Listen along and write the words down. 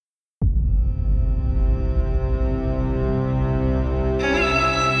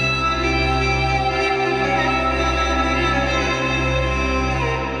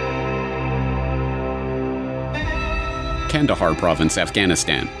Kandahar province,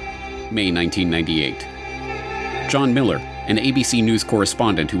 Afghanistan, May 1998. John Miller, an ABC News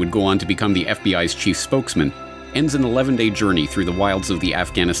correspondent who would go on to become the FBI's chief spokesman, ends an 11-day journey through the wilds of the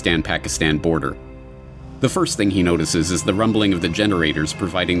Afghanistan-Pakistan border. The first thing he notices is the rumbling of the generators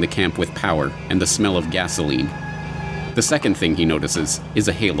providing the camp with power and the smell of gasoline. The second thing he notices is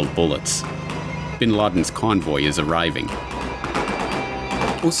a hail of bullets. Bin Laden's convoy is arriving.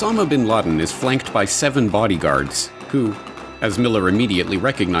 Osama bin Laden is flanked by 7 bodyguards who, as Miller immediately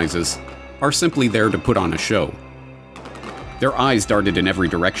recognizes, are simply there to put on a show. Their eyes darted in every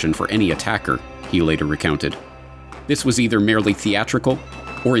direction for any attacker, he later recounted. This was either merely theatrical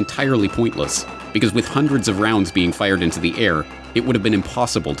or entirely pointless, because with hundreds of rounds being fired into the air, it would have been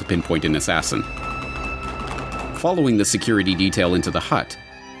impossible to pinpoint an assassin. Following the security detail into the hut,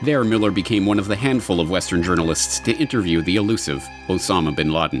 there Miller became one of the handful of Western journalists to interview the elusive Osama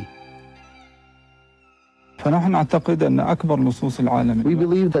bin Laden. We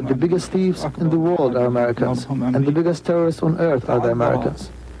believe that the biggest thieves in the world are Americans, and the biggest terrorists on earth are the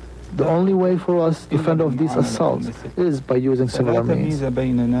Americans. The only way for us to fend off these assaults is by using similar means.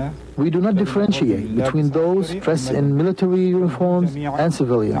 We do not differentiate between those dressed in military uniforms and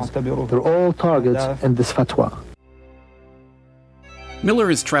civilians. They're all targets in this fatwa. Miller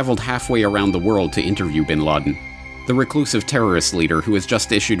has traveled halfway around the world to interview bin Laden, the reclusive terrorist leader who has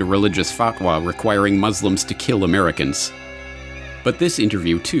just issued a religious fatwa requiring Muslims to kill Americans. But this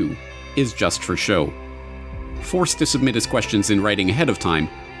interview, too, is just for show. Forced to submit his questions in writing ahead of time,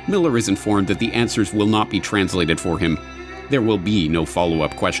 Miller is informed that the answers will not be translated for him. There will be no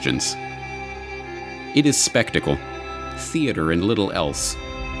follow-up questions. It is spectacle, theater and little else.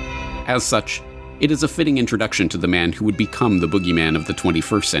 As such, it is a fitting introduction to the man who would become the boogeyman of the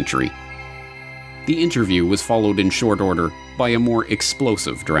 21st century. The interview was followed in short order by a more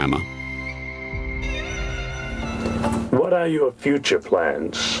explosive drama. What are your future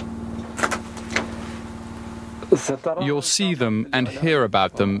plans? You'll see them and hear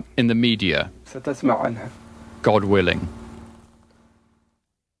about them in the media, God willing.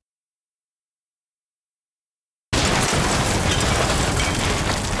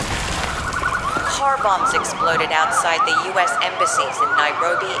 Car bombs exploded outside the U.S. embassies in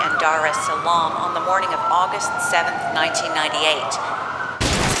Nairobi and Dar es Salaam on the morning of August 7, 1998.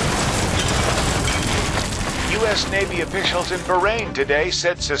 U.S. Navy officials in Bahrain today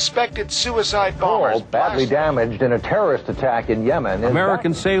said suspected suicide bombers badly damaged in a terrorist attack in Yemen.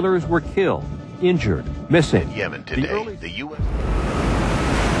 American sailors were killed, injured, missing. In Yemen today, the U.S.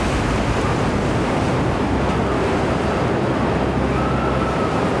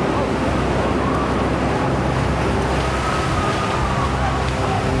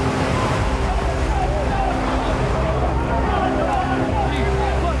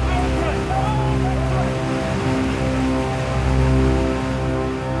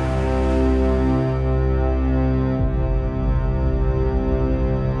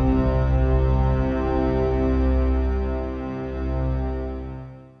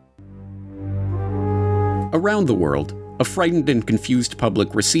 Around the world, a frightened and confused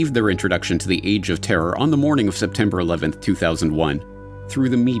public received their introduction to the Age of Terror on the morning of September 11, 2001, through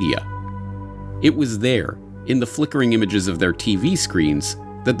the media. It was there, in the flickering images of their TV screens,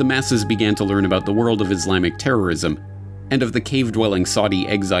 that the masses began to learn about the world of Islamic terrorism and of the cave-dwelling Saudi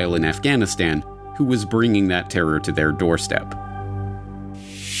exile in Afghanistan who was bringing that terror to their doorstep.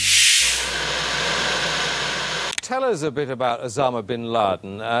 Tell us a bit about Osama bin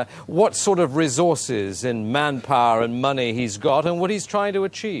Laden, what sort of resources in manpower and money he's got and what he's trying to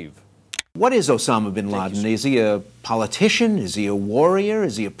achieve. What is Osama bin Laden? Is he a politician? Is he a warrior?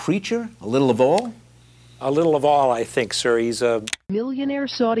 Is he a preacher? A little of all? A little of all, I think, sir. He's a millionaire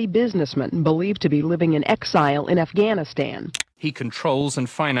Saudi businessman believed to be living in exile in Afghanistan. He controls and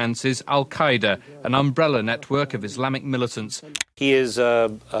finances Al-Qaeda, an umbrella network of Islamic militants. He is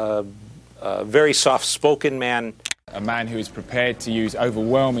a very soft-spoken man. A man who is prepared to use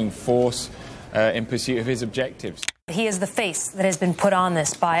overwhelming force in pursuit of his objectives. He is the face that has been put on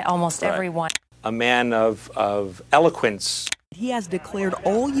this by almost everyone. A man of eloquence. He has declared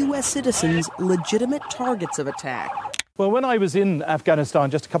all U.S. citizens legitimate targets of attack. Well, when I was in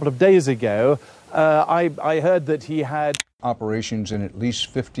Afghanistan just a couple of days ago, I heard that he had operations in at least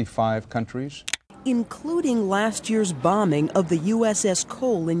 55 countries, including last year's bombing of the USS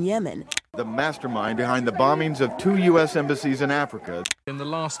Cole in Yemen. The mastermind behind the bombings of 2 U.S. embassies in Africa. In the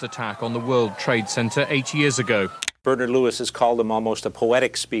last attack on the World Trade Center 8 years ago. Bernard Lewis has called him almost a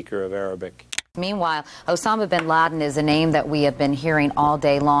poetic speaker of Arabic. Meanwhile, Osama bin Laden is a name that we have been hearing all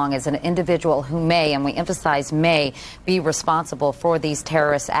day long as an individual who may, and we emphasize may, be responsible for these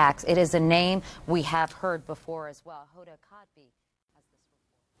terrorist acts. It is a name we have heard before as well.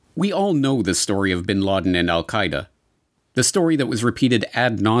 We all know the story of bin Laden and al-Qaeda. The story that was repeated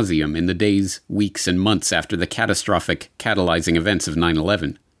ad nauseum in the days, weeks, and months after the catastrophic, catalyzing events of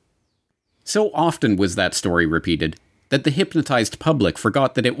 9/11. So often was that story repeated that the hypnotized public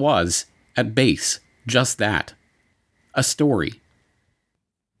forgot that it was, at base, just that. A story.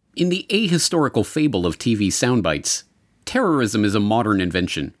 In the ahistorical fable of TV soundbites, terrorism is a modern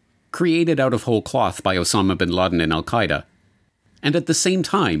invention, created out of whole cloth by Osama bin Laden and al-Qaeda. And at the same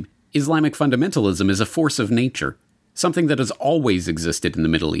time, Islamic fundamentalism is a force of nature, something that has always existed in the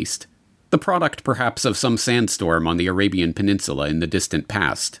Middle East, the product perhaps of some sandstorm on the Arabian Peninsula in the distant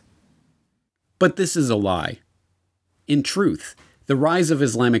past. But this is a lie. In truth, the rise of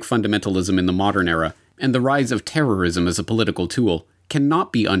Islamic fundamentalism in the modern era and the rise of terrorism as a political tool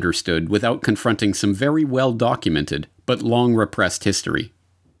cannot be understood without confronting some very well-documented but long-repressed history.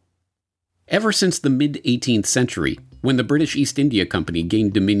 Ever since the mid-18th century, when the British East India Company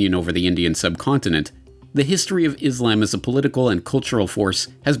gained dominion over the Indian subcontinent, the history of Islam as a political and cultural force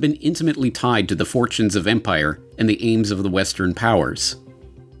has been intimately tied to the fortunes of empire and the aims of the Western powers.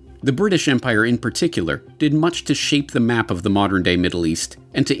 The British Empire in particular did much to shape the map of the modern-day Middle East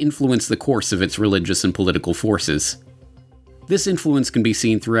and to influence the course of its religious and political forces. This influence can be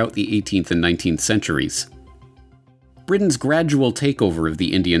seen throughout the 18th and 19th centuries. Britain's gradual takeover of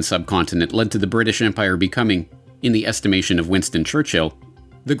the Indian subcontinent led to the British Empire becoming, in the estimation of Winston Churchill,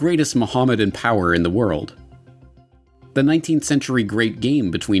 the greatest Mohammedan power in the world. The 19th century Great Game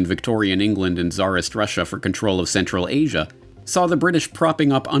between Victorian England and Tsarist Russia for control of Central Asia saw the British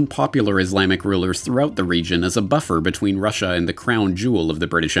propping up unpopular Islamic rulers throughout the region as a buffer between Russia and the crown jewel of the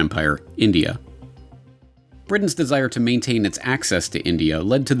British Empire, India. Britain's desire to maintain its access to India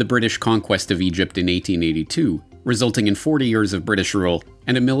led to the British conquest of Egypt in 1882, resulting in 40 years of British rule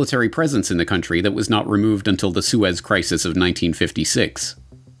and a military presence in the country that was not removed until the Suez Crisis of 1956.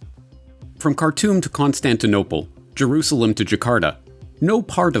 From Khartoum to Constantinople, Jerusalem to Jakarta, no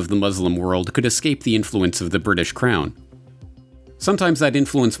part of the Muslim world could escape the influence of the British crown. Sometimes that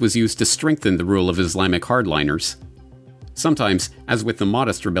influence was used to strengthen the rule of Islamic hardliners. Sometimes, as with the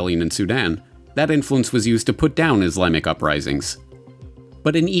modest rebellion in Sudan, that influence was used to put down Islamic uprisings.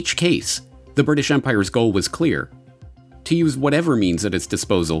 But in each case, the British Empire's goal was clear: to use whatever means at its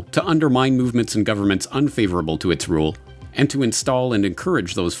disposal to undermine movements and governments unfavorable to its rule, and to install and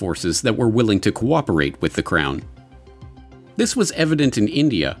encourage those forces that were willing to cooperate with the crown. This was evident in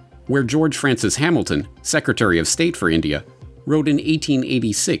India, where George Francis Hamilton, Secretary of State for India, wrote in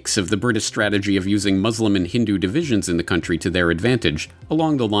 1886 of the British strategy of using Muslim and Hindu divisions in the country to their advantage,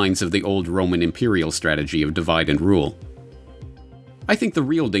 along the lines of the old Roman imperial strategy of divide and rule. I think the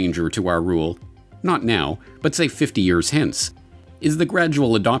real danger to our rule, not now, but say 50 years hence, is the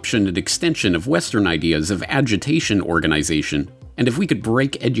gradual adoption and extension of Western ideas of agitation organization, and if we could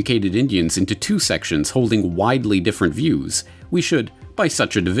break educated Indians into two sections holding widely different views, we should, by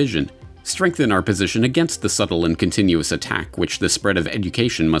such a division, strengthen our position against the subtle and continuous attack which the spread of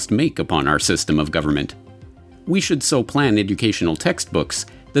education must make upon our system of government. We should so plan educational textbooks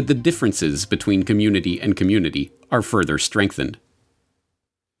that the differences between community and community are further strengthened.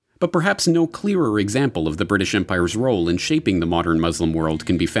 But perhaps no clearer example of the British Empire's role in shaping the modern Muslim world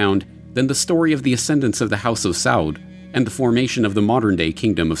can be found than the story of the ascendance of the House of Saud and the formation of the modern-day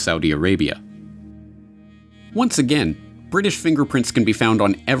Kingdom of Saudi Arabia. Once again, British fingerprints can be found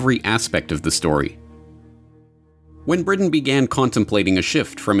on every aspect of the story. When Britain began contemplating a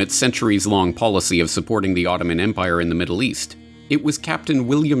shift from its centuries-long policy of supporting the Ottoman Empire in the Middle East, it was Captain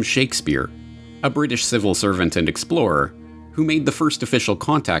William Shakespeare, a British civil servant and explorer, who made the first official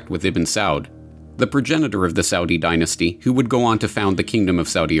contact with Ibn Saud, the progenitor of the Saudi dynasty who would go on to found the Kingdom of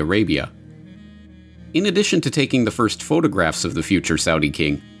Saudi Arabia. In addition to taking the first photographs of the future Saudi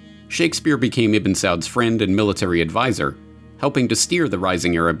king, Shakespeare became Ibn Saud's friend and military advisor, helping to steer the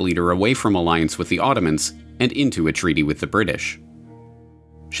rising Arab leader away from alliance with the Ottomans and into a treaty with the British.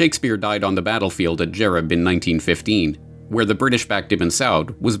 Shakespeare died on the battlefield at Jereb in 1915, where the British-backed Ibn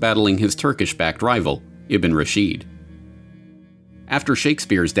Saud was battling his Turkish-backed rival, Ibn Rashid. After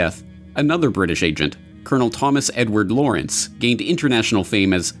Shakespeare's death, another British agent, Colonel Thomas Edward Lawrence, gained international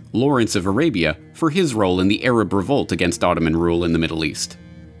fame as Lawrence of Arabia for his role in the Arab revolt against Ottoman rule in the Middle East.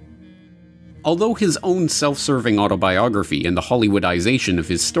 Although his own self-serving autobiography and the Hollywoodization of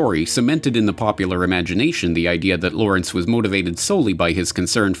his story cemented in the popular imagination the idea that Lawrence was motivated solely by his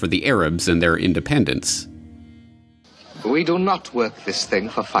concern for the Arabs and their independence. We do not work this thing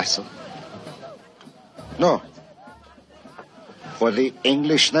for Faisal. No. For the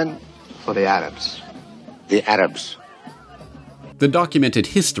English, then? For the Arabs. The Arabs. The documented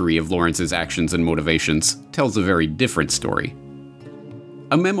history of Lawrence's actions and motivations tells a very different story.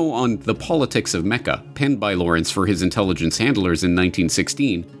 A memo on the politics of Mecca, penned by Lawrence for his intelligence handlers in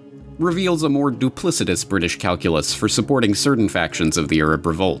 1916, reveals a more duplicitous British calculus for supporting certain factions of the Arab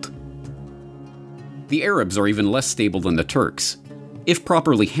revolt. The Arabs are even less stable than the Turks. If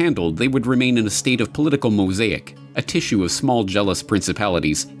properly handled, they would remain in a state of political mosaic, a tissue of small jealous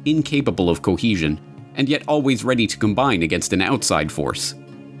principalities, incapable of cohesion, and yet always ready to combine against an outside force.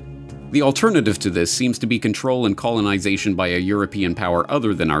 The alternative to this seems to be control and colonization by a European power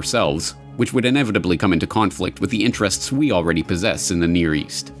other than ourselves, which would inevitably come into conflict with the interests we already possess in the Near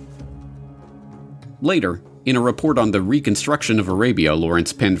East. Later, in a report on the reconstruction of Arabia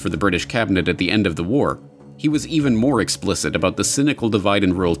Lawrence penned for the British cabinet at the end of the war, he was even more explicit about the cynical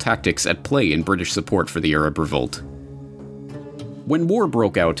divide-and-rule tactics at play in British support for the Arab revolt. When war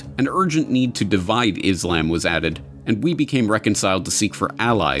broke out, an urgent need to divide Islam was added, and we became reconciled to seek for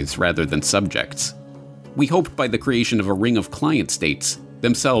allies rather than subjects. We hoped by the creation of a ring of client states,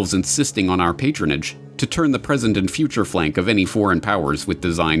 themselves insisting on our patronage, to turn the present and future flank of any foreign powers with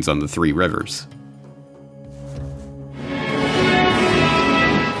designs on the Three Rivers.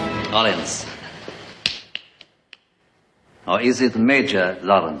 Lawrence. Or is it Major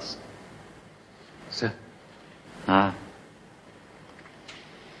Lawrence? Sir. Ah.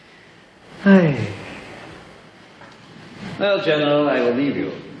 Hey. Well, General, I will leave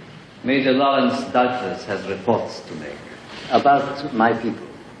you. Major Lawrence doubtless has reports to make about my people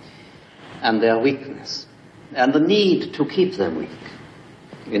and their weakness and the need to keep them weak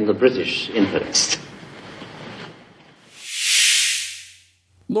in the British interest.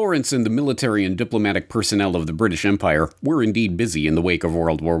 Lawrence and the military and diplomatic personnel of the British Empire were indeed busy in the wake of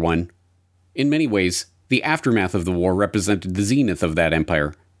World War I. In many ways, the aftermath of the war represented the zenith of that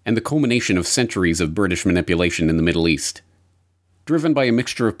empire, and the culmination of centuries of British manipulation in the Middle East. Driven by a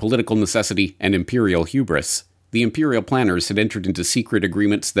mixture of political necessity and imperial hubris, the imperial planners had entered into secret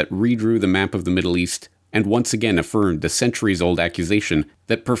agreements that redrew the map of the Middle East and once again affirmed the centuries-old accusation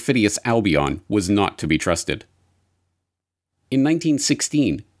that perfidious Albion was not to be trusted. In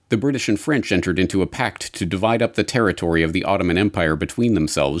 1916, the British and French entered into a pact to divide up the territory of the Ottoman Empire between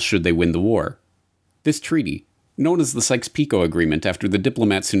themselves should they win the war. This treaty, known as the Sykes-Picot Agreement after the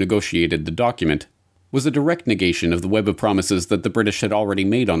diplomats who negotiated the document, was a direct negation of the web of promises that the British had already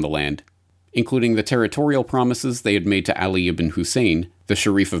made on the land, including the territorial promises they had made to Ali ibn Hussein, the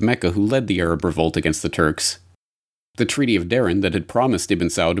Sharif of Mecca who led the Arab revolt against the Turks, the Treaty of Daren that had promised Ibn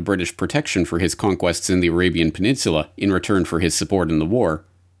Saud British protection for his conquests in the Arabian Peninsula in return for his support in the war,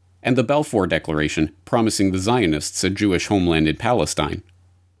 and the Balfour Declaration promising the Zionists a Jewish homeland in Palestine.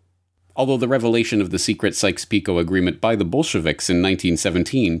 Although the revelation of the secret Sykes-Picot Agreement by the Bolsheviks in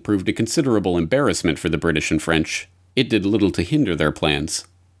 1917 proved a considerable embarrassment for the British and French, it did little to hinder their plans.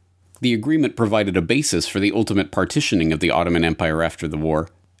 The agreement provided a basis for the ultimate partitioning of the Ottoman Empire after the war,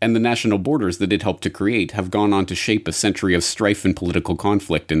 and the national borders that it helped to create have gone on to shape a century of strife and political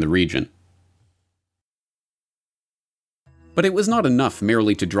conflict in the region. But it was not enough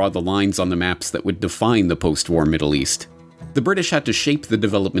merely to draw the lines on the maps that would define the post-war Middle East. The British had to shape the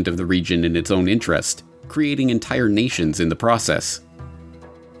development of the region in its own interest, creating entire nations in the process.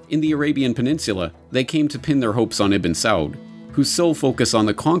 In the Arabian Peninsula, they came to pin their hopes on Ibn Saud, whose sole focus on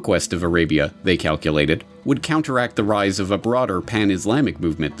the conquest of Arabia, they calculated, would counteract the rise of a broader pan-Islamic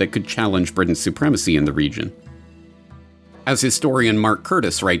movement that could challenge Britain's supremacy in the region. As historian Mark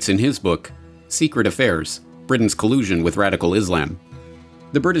Curtis writes in his book, Secret Affairs, Britain's Collusion with Radical Islam,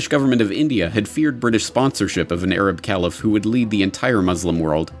 the British government of India had feared British sponsorship of an Arab caliph who would lead the entire Muslim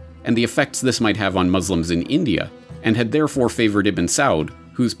world, and the effects this might have on Muslims in India, and had therefore favored Ibn Saud,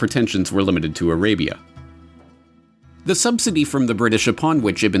 whose pretensions were limited to Arabia. The subsidy from the British upon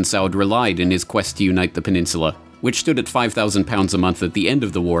which Ibn Saud relied in his quest to unite the peninsula, which stood at £5,000 a month at the end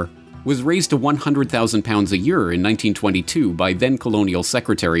of the war, was raised to £100,000 a year in 1922 by then-colonial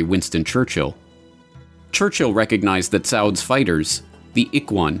Secretary Winston Churchill. Churchill recognized that Saud's fighters, the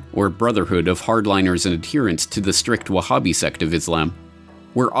Ikhwan, or Brotherhood of hardliners and adherents to the strict Wahhabi sect of Islam,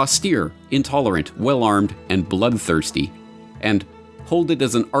 were austere, intolerant, well-armed, and bloodthirsty, and hold it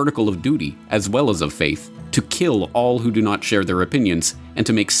as an article of duty, as well as of faith, to kill all who do not share their opinions and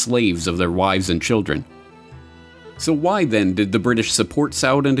to make slaves of their wives and children. So why then did the British support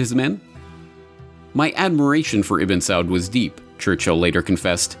Saud and his men? My admiration for Ibn Saud was deep, Churchill later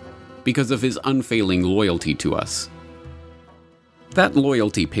confessed, because of his unfailing loyalty to us. That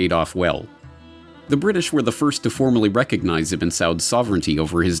loyalty paid off well. The British were the first to formally recognize Ibn Saud's sovereignty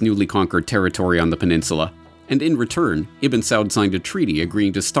over his newly conquered territory on the peninsula, and in return, Ibn Saud signed a treaty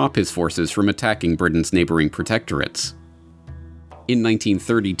agreeing to stop his forces from attacking Britain's neighboring protectorates. In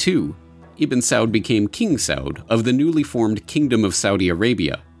 1932, Ibn Saud became King Saud of the newly formed Kingdom of Saudi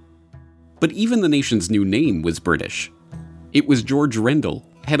Arabia. But even the nation's new name was British. It was George Rendell,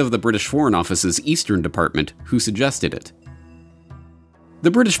 head of the British Foreign Office's Eastern Department, who suggested it. The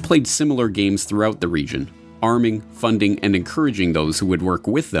British played similar games throughout the region, arming, funding, and encouraging those who would work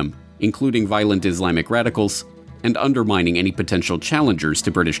with them, including violent Islamic radicals, and undermining any potential challengers to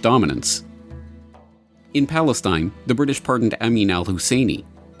British dominance. In Palestine, the British pardoned Amin al-Husseini,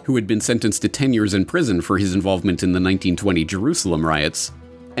 who had been sentenced to 10 years in prison for his involvement in the 1920 Jerusalem riots,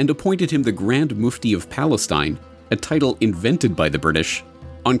 and appointed him the Grand Mufti of Palestine, a title invented by the British,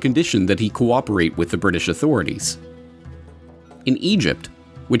 on condition that he cooperate with the British authorities. In Egypt,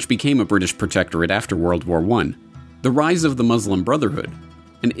 which became a British protectorate after World War I, the rise of the Muslim Brotherhood,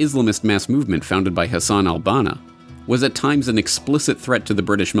 an Islamist mass movement founded by Hassan al-Banna, was at times an explicit threat to the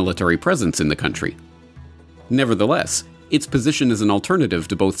British military presence in the country. Nevertheless, its position as an alternative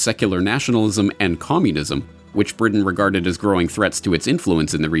to both secular nationalism and communism, which Britain regarded as growing threats to its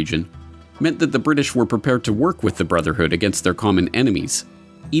influence in the region, meant that the British were prepared to work with the Brotherhood against their common enemies,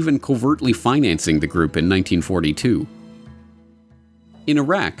 even covertly financing the group in 1942. In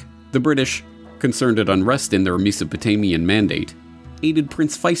Iraq, the British, concerned at unrest in their Mesopotamian mandate, aided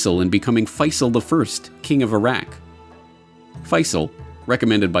Prince Faisal in becoming Faisal I, King of Iraq. Faisal,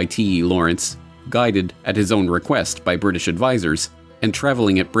 recommended by T.E. Lawrence, guided at his own request by British advisors, and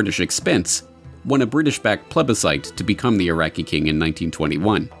traveling at British expense, won a British-backed plebiscite to become the Iraqi king in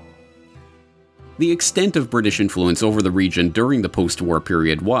 1921. The extent of British influence over the region during the post-war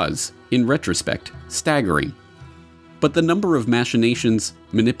period was, in retrospect, staggering. But the number of machinations,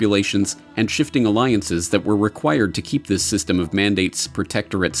 manipulations, and shifting alliances that were required to keep this system of mandates,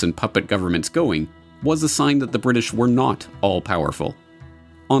 protectorates, and puppet governments going was a sign that the British were not all-powerful.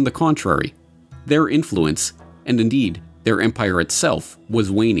 On the contrary, their influence, and indeed their empire itself,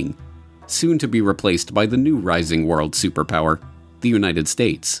 was waning, soon to be replaced by the new rising world superpower, the United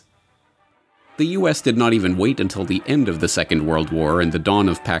States. The US did not even wait until the end of the Second World War and the dawn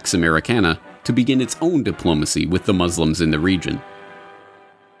of Pax Americana to begin its own diplomacy with the Muslims in the region.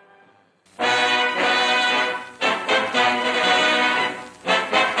 An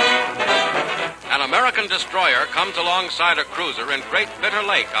American destroyer comes alongside a cruiser in Great Bitter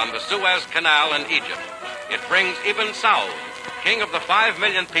Lake on the Suez Canal in Egypt. It brings Ibn Saud, king of the 5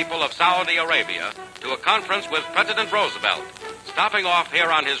 million people of Saudi Arabia, to a conference with President Roosevelt, stopping off here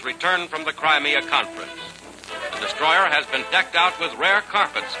on his return from the Crimea Conference. The destroyer has been decked out with rare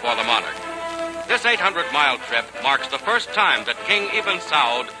carpets for the monarch. This 800-mile trip marks the first time that King Ibn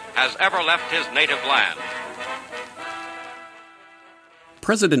Saud has ever left his native land.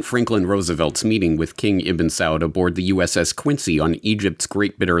 President Franklin Roosevelt's meeting with King Ibn Saud aboard the USS Quincy on Egypt's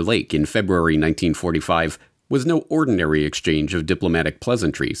Great Bitter Lake in February 1945 was no ordinary exchange of diplomatic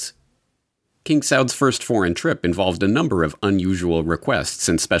pleasantries. King Saud's first foreign trip involved a number of unusual requests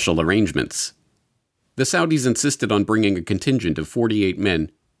and special arrangements. The Saudis insisted on bringing a contingent of 48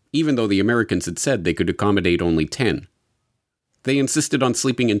 men, even though the Americans had said they could accommodate only 10. They insisted on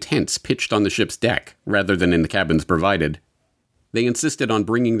sleeping in tents pitched on the ship's deck, rather than in the cabins provided. They insisted on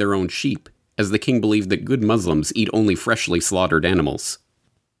bringing their own sheep, as the king believed that good Muslims eat only freshly slaughtered animals.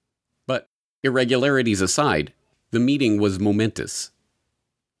 But, irregularities aside, the meeting was momentous.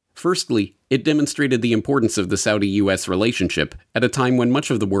 Firstly, it demonstrated the importance of the Saudi-US relationship at a time when much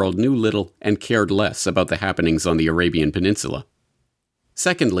of the world knew little and cared less about the happenings on the Arabian Peninsula.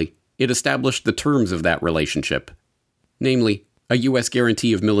 Secondly, it established the terms of that relationship, namely, a U.S.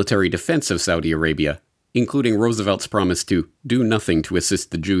 guarantee of military defense of Saudi Arabia, including Roosevelt's promise to do nothing to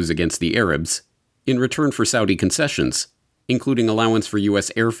assist the Jews against the Arabs, in return for Saudi concessions, including allowance for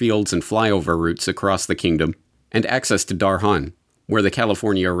U.S. airfields and flyover routes across the kingdom, and access to Darhan, where the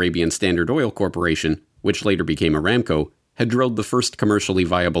California Arabian Standard Oil Corporation, which later became Aramco, had drilled the first commercially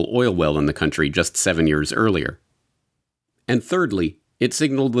viable oil well in the country just 7 years earlier. And thirdly, it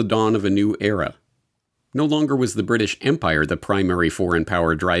signaled the dawn of a new era. No longer was the British Empire the primary foreign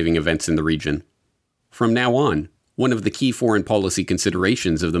power driving events in the region. From now on, one of the key foreign policy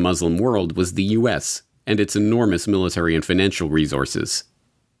considerations of the Muslim world was the US and its enormous military and financial resources.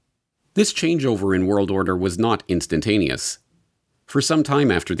 This changeover in world order was not instantaneous. For some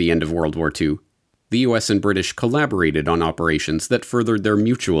time after the end of World War II, the US and British collaborated on operations that furthered their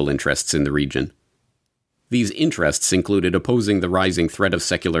mutual interests in the region. These interests included opposing the rising threat of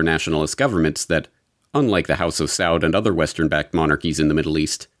secular nationalist governments that, unlike the House of Saud and other Western-backed monarchies in the Middle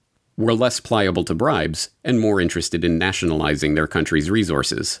East, were less pliable to bribes and more interested in nationalizing their country's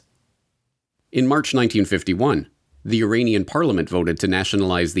resources. In March 1951, the Iranian parliament voted to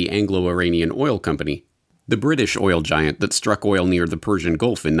nationalize the Anglo-Iranian Oil Company, the British oil giant that struck oil near the Persian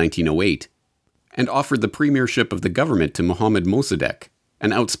Gulf in 1908, and offered the premiership of the government to Mohammad Mossadegh,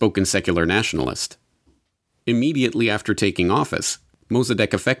 an outspoken secular nationalist. Immediately after taking office,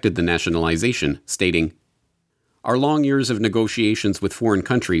 Mossadegh effected the nationalization, stating, "Our long years of negotiations with foreign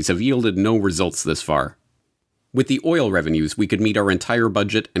countries have yielded no results this far. With the oil revenues, we could meet our entire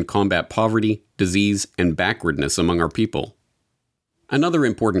budget and combat poverty, disease, and backwardness among our people." Another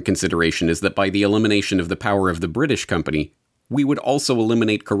important consideration is that by the elimination of the power of the British company, we would also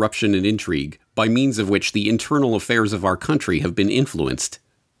eliminate corruption and intrigue, by means of which the internal affairs of our country have been influenced.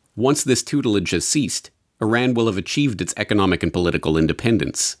 Once this tutelage has ceased, Iran will have achieved its economic and political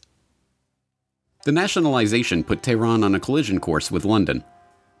independence. The nationalization put Tehran on a collision course with London.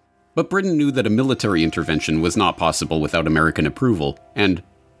 But Britain knew that a military intervention was not possible without American approval, and,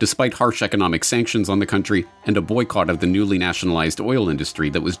 despite harsh economic sanctions on the country and a boycott of the newly nationalized oil industry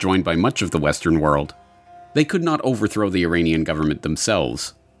that was joined by much of the Western world, they could not overthrow the Iranian government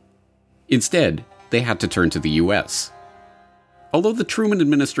themselves. Instead, they had to turn to the US. Although the Truman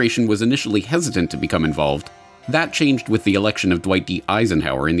administration was initially hesitant to become involved, that changed with the election of Dwight D.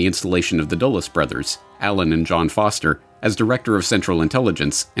 Eisenhower and the installation of the Dulles brothers, Alan and John Foster, as Director of Central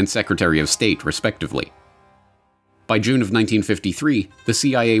Intelligence and Secretary of State, respectively. By June of 1953, the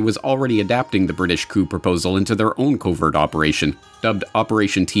CIA was already adapting the British coup proposal into their own covert operation, dubbed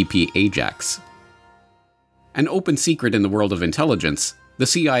Operation TP Ajax. An open secret in the world of intelligence, the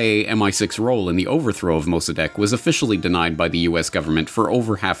CIA MI6 role in the overthrow of Mossadegh was officially denied by the US government for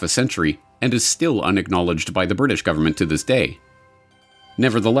over half a century, and is still unacknowledged by the British government to this day.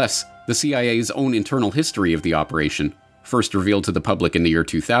 Nevertheless, the CIA's own internal history of the operation, first revealed to the public in the year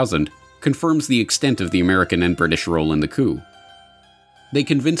 2000, confirms the extent of the American and British role in the coup. They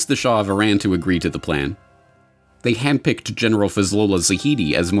convinced the Shah of Iran to agree to the plan. They handpicked General Fazlollah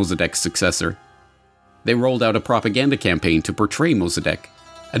Zahedi as Mossadegh's successor. They rolled out a propaganda campaign to portray Mossadegh,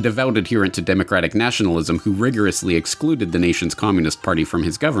 a devout adherent to democratic nationalism who rigorously excluded the nation's Communist Party from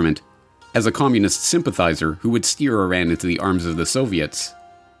his government, as a communist sympathizer who would steer Iran into the arms of the Soviets.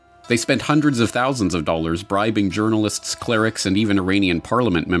 They spent hundreds of thousands of dollars bribing journalists, clerics, and even Iranian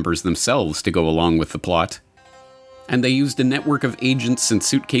parliament members themselves to go along with the plot. And they used a network of agents and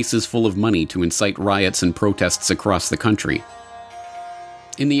suitcases full of money to incite riots and protests across the country.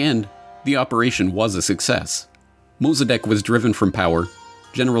 In the end, the operation was a success. Mossadegh was driven from power,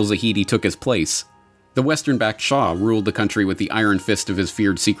 General Zahedi took his place, the Western-backed Shah ruled the country with the iron fist of his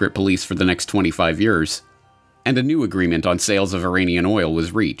feared secret police for the next 25 years, and a new agreement on sales of Iranian oil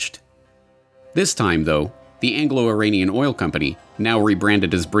was reached. This time, though, the Anglo-Iranian Oil Company, now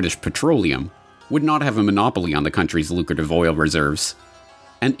rebranded as British Petroleum, would not have a monopoly on the country's lucrative oil reserves.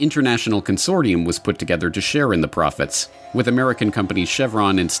 An international consortium was put together to share in the profits, with American companies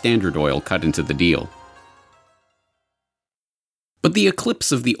Chevron and Standard Oil cut into the deal. But the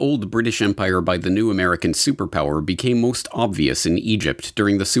eclipse of the old British Empire by the new American superpower became most obvious in Egypt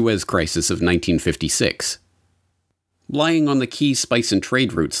during the Suez Crisis of 1956. Lying on the key spice and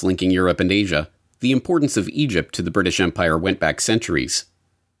trade routes linking Europe and Asia, the importance of Egypt to the British Empire went back centuries.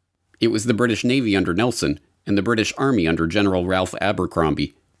 It was the British Navy under Nelson and the British Army under General Ralph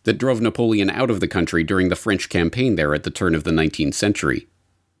Abercrombie that drove Napoleon out of the country during the French campaign there at the turn of the 19th century.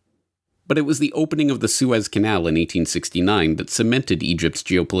 But it was the opening of the Suez Canal in 1869 that cemented Egypt's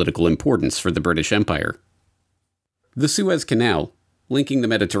geopolitical importance for the British Empire. The Suez Canal, linking the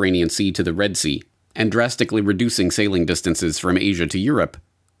Mediterranean Sea to the Red Sea, and drastically reducing sailing distances from Asia to Europe,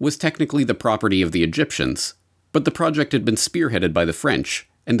 was technically the property of the Egyptians, but the project had been spearheaded by the French,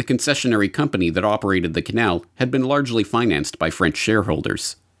 and the concessionary company that operated the canal had been largely financed by French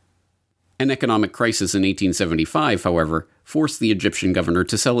shareholders. An economic crisis in 1875, however, forced the Egyptian governor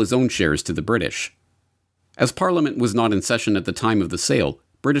to sell his own shares to the British. As Parliament was not in session at the time of the sale,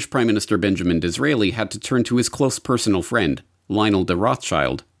 British Prime Minister Benjamin Disraeli had to turn to his close personal friend, Lionel de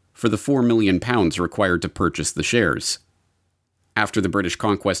Rothschild, for the £4 million required to purchase the shares. After the British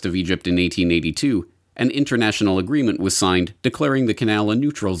conquest of Egypt in 1882, an international agreement was signed declaring the canal a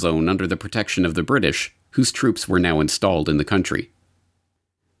neutral zone under the protection of the British, whose troops were now installed in the country.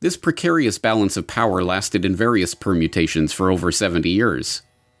 This precarious balance of power lasted in various permutations for over 70 years.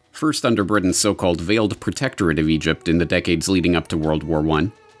 First under Britain's so-called Veiled Protectorate of Egypt in the decades leading up to World War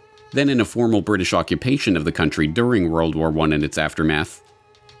I, then in a formal British occupation of the country during World War I and its aftermath,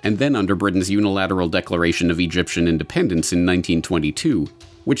 and then under Britain's unilateral declaration of Egyptian independence in 1922,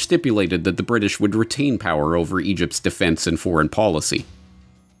 which stipulated that the British would retain power over Egypt's defense and foreign policy.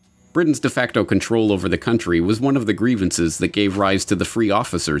 Britain's de facto control over the country was one of the grievances that gave rise to the Free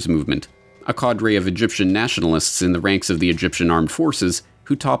Officers movement, a cadre of Egyptian nationalists in the ranks of the Egyptian armed forces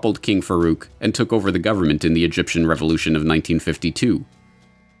who toppled King Farouk and took over the government in the Egyptian Revolution of 1952.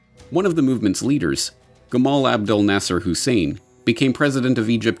 One of the movement's leaders, Gamal Abdel Nasser Hussein, became president of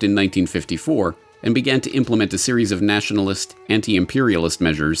Egypt in 1954 and began to implement a series of nationalist, anti-imperialist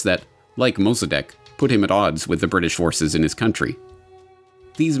measures that, like Mossadegh, put him at odds with the British forces in his country.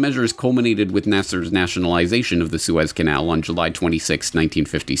 These measures culminated with Nasser's nationalization of the Suez Canal on July 26,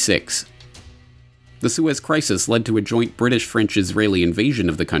 1956. The Suez Crisis led to a joint British-French-Israeli invasion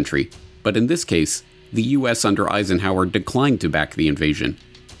of the country, but in this case, the US under Eisenhower declined to back the invasion.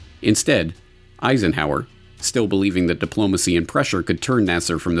 Instead, Eisenhower, still believing that diplomacy and pressure could turn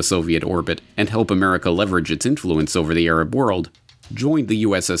Nasser from the Soviet orbit and help America leverage its influence over the Arab world, joined the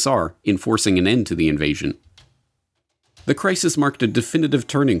USSR in forcing an end to the invasion. The crisis marked a definitive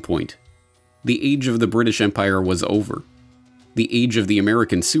turning point. The age of the British Empire was over. The age of the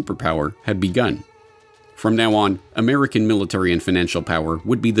American superpower had begun. From now on, American military and financial power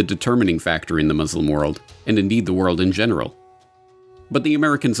would be the determining factor in the Muslim world, and indeed the world in general. But the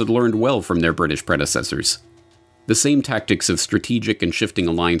Americans had learned well from their British predecessors. The same tactics of strategic and shifting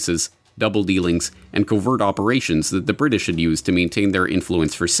alliances, double dealings, and covert operations that the British had used to maintain their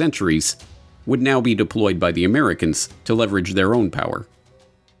influence for centuries would now be deployed by the Americans to leverage their own power.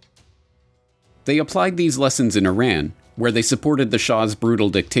 They applied these lessons in Iran, where they supported the Shah's brutal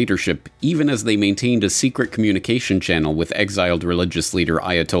dictatorship even as they maintained a secret communication channel with exiled religious leader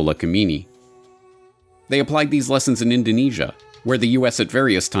Ayatollah Khomeini. They applied these lessons in Indonesia, where the US at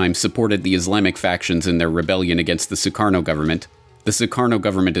various times supported the Islamic factions in their rebellion against the Sukarno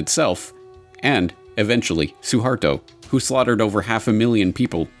government itself, and, eventually, Suharto, who slaughtered over 500,000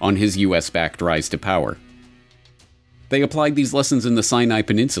 people on his US-backed rise to power. They applied these lessons in the Sinai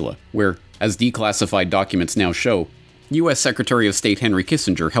Peninsula, where, as declassified documents now show, US Secretary of State Henry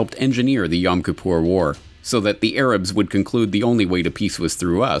Kissinger helped engineer the Yom Kippur War so that the Arabs would conclude the only way to peace was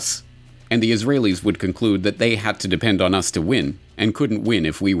through us, and the Israelis would conclude that they had to depend on us to win, and couldn't win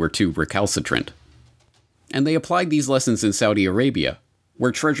if we were too recalcitrant. And they applied these lessons in Saudi Arabia,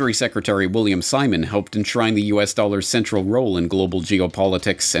 where Treasury Secretary William Simon helped enshrine the US dollar's central role in global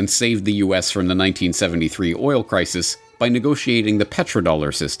geopolitics and saved the US from the 1973 oil crisis by negotiating the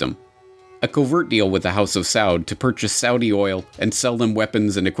petrodollar system, a covert deal with the House of Saud to purchase Saudi oil and sell them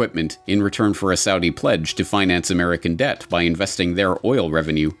weapons and equipment in return for a Saudi pledge to finance American debt by investing their oil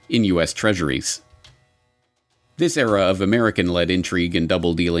revenue in US treasuries. This era of American-led intrigue and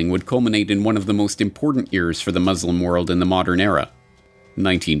double-dealing would culminate in one of the most important years for the Muslim world in the modern era,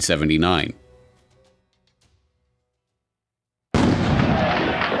 1979.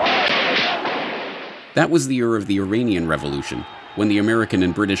 That was the year of the Iranian Revolution, when the American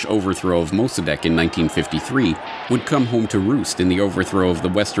and British overthrow of Mossadegh in 1953 would come home to roost in the overthrow of the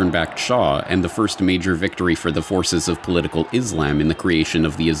Western-backed Shah and the first major victory for the forces of political Islam in the creation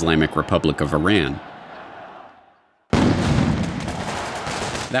of the Islamic Republic of Iran.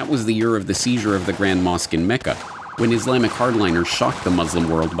 That was the year of the seizure of the Grand Mosque in Mecca, when Islamic hardliners shocked the Muslim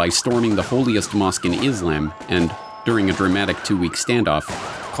world by storming the holiest mosque in Islam and, during a dramatic 2-week standoff,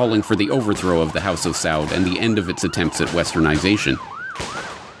 calling for the overthrow of the House of Saud and the end of its attempts at westernization.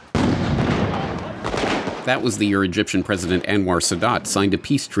 That was the year Egyptian President Anwar Sadat signed a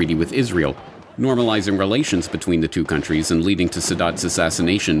peace treaty with Israel, normalizing relations between the two countries and leading to Sadat's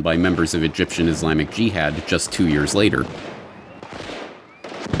assassination by members of Egyptian Islamic Jihad just 2 years later.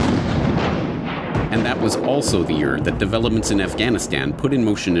 And that was also the year that developments in Afghanistan put in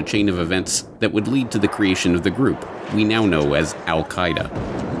motion a chain of events that would lead to the creation of the group we now know as Al-Qaeda.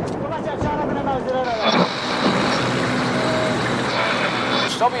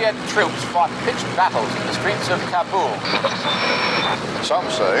 Soviet troops fought pitched battles in the streets of Kabul. Some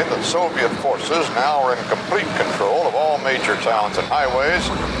say that Soviet forces now are in complete control of all major towns and highways.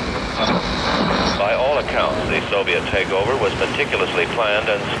 By all accounts, the Soviet takeover was meticulously planned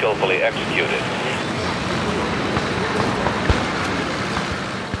and skillfully executed.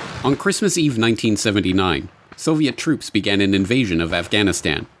 On Christmas Eve 1979, Soviet troops began an invasion of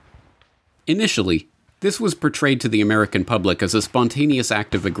Afghanistan. Initially, this was portrayed to the American public as a spontaneous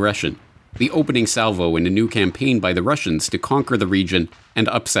act of aggression, the opening salvo in a new campaign by the Russians to conquer the region and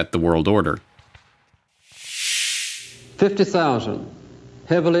upset the world order. 50,000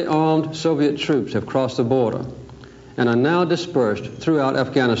 heavily armed Soviet troops have crossed the border and are now dispersed throughout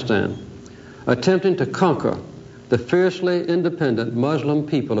Afghanistan, attempting to conquer the fiercely independent Muslim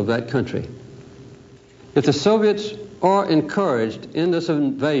people of that country. If the Soviets are encouraged in this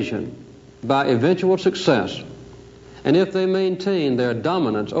invasion by eventual success, and if they maintain their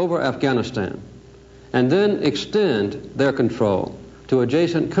dominance over Afghanistan, and then extend their control to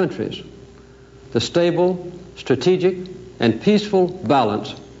adjacent countries, the stable, strategic, and peaceful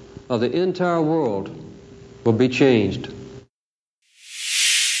balance of the entire world will be changed.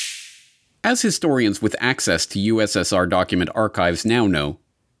 As historians with access to USSR document archives now know,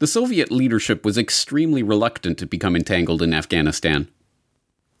 the Soviet leadership was extremely reluctant to become entangled in Afghanistan.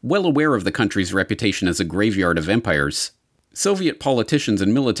 Well aware of the country's reputation as a graveyard of empires, Soviet politicians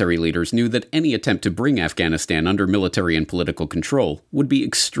and military leaders knew that any attempt to bring Afghanistan under military and political control would be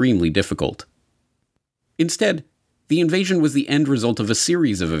extremely difficult. Instead, the invasion was the end result of a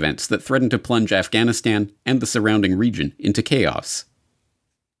series of events that threatened to plunge Afghanistan and the surrounding region into chaos.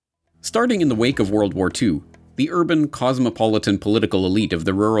 Starting in the wake of World War II, the urban, cosmopolitan political elite of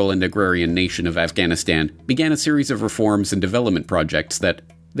the rural and agrarian nation of Afghanistan began a series of reforms and development projects that,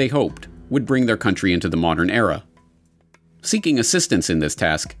 they hoped, would bring their country into the modern era. Seeking assistance in this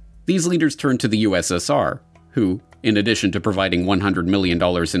task, these leaders turned to the USSR, who, in addition to providing $100 million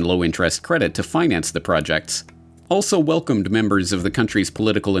in low-interest credit to finance the projects, also welcomed members of the country's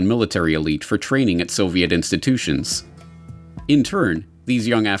political and military elite for training at Soviet institutions. In turn, these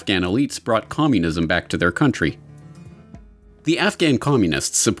young Afghan elites brought communism back to their country. The Afghan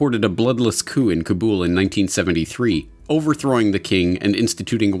communists supported a bloodless coup in Kabul in 1973, overthrowing the king and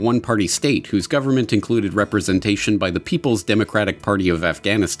instituting a one-party state whose government included representation by the People's Democratic Party of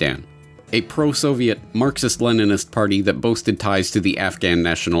Afghanistan, a pro-Soviet Marxist-Leninist party that boasted ties to the Afghan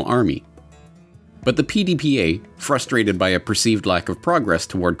National Army. But the PDPA, frustrated by a perceived lack of progress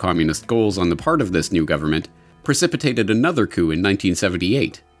toward communist goals on the part of this new government, precipitated another coup in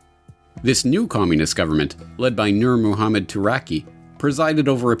 1978. This new communist government, led by Nur Muhammad Turaki, presided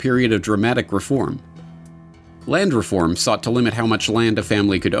over a period of dramatic reform. Land reform sought to limit how much land a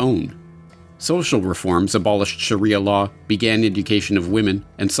family could own. Social reforms abolished Sharia law, began education of women,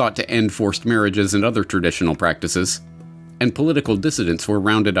 and sought to end forced marriages and other traditional practices. And political dissidents were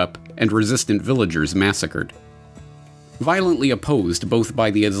rounded up and resistant villagers massacred. Violently opposed both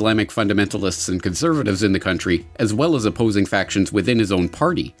by the Islamic fundamentalists and conservatives in the country, as well as opposing factions within his own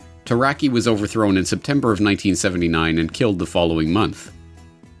party, Turaki was overthrown in September of 1979 and killed the following month.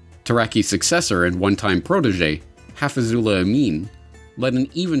 Turaki's successor and one-time protege, Hafizullah Amin, led an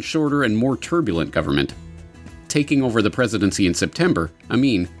even shorter and more turbulent government. Taking over the presidency in September,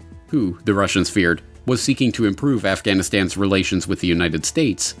 Amin, who, the Russians feared, was seeking to improve Afghanistan's relations with the United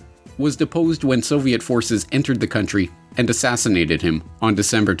States, was deposed when Soviet forces entered the country and assassinated him on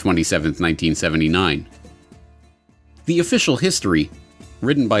December 27, 1979. The official history,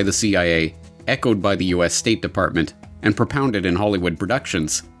 written by the CIA, echoed by the US State Department, and propounded in Hollywood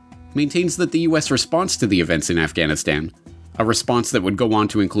productions, maintains that the US response to the events in Afghanistan, a response that would go on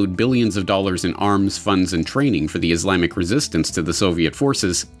to include billions of dollars in arms, funds, and training for the Islamic resistance to the Soviet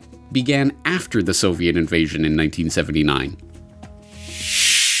forces, began after the Soviet invasion in 1979.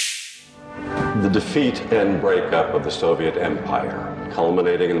 The defeat and breakup of the Soviet Empire,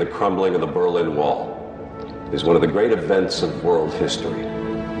 culminating in the crumbling of the Berlin Wall, is one of the great events of world history.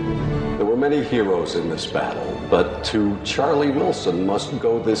 There were many heroes in this battle, but to Charlie Wilson must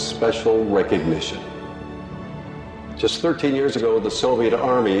go this special recognition. Just 13 years ago, the Soviet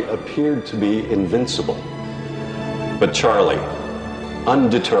army appeared to be invincible. But Charlie,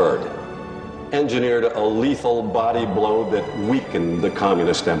 undeterred, engineered a lethal body blow that weakened the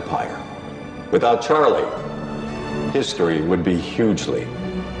communist empire. Without Charlie, history would be hugely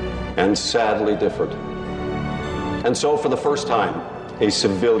and sadly different. And so, for the first time, a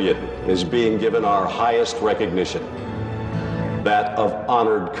civilian is being given our highest recognition, that of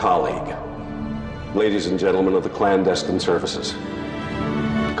honored colleague. Ladies and gentlemen of the clandestine services,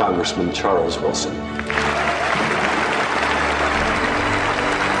 Congressman Charles Wilson.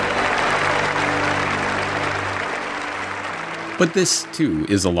 But this, too,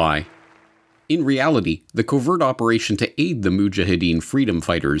 is a lie. In reality, the covert operation to aid the Mujahideen freedom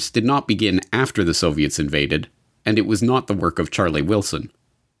fighters did not begin after the Soviets invaded, and it was not the work of Charlie Wilson.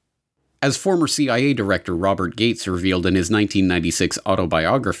 As former CIA Director Robert Gates revealed in his 1996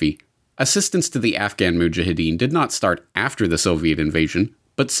 autobiography, assistance to the Afghan Mujahideen did not start after the Soviet invasion,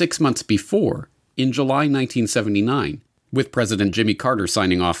 but 6 months before, in July 1979, with President Jimmy Carter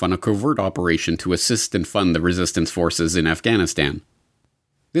signing off on a covert operation to assist and fund the resistance forces in Afghanistan.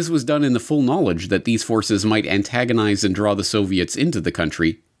 This was done in the full knowledge that these forces might antagonize and draw the Soviets into the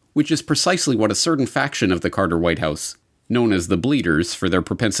country, which is precisely what a certain faction of the Carter White House, known as the Bleeders for their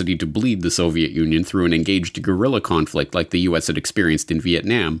propensity to bleed the Soviet Union through an engaged guerrilla conflict like the US had experienced in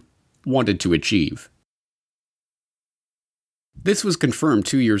Vietnam, wanted to achieve. This was confirmed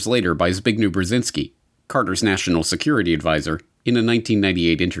 2 years later by Zbigniew Brzezinski, Carter's national security advisor, in a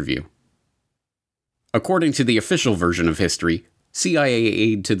 1998 interview. According to the official version of history, CIA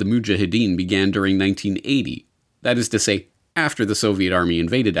aid to the Mujahideen began during 1980, that is to say, after the Soviet Army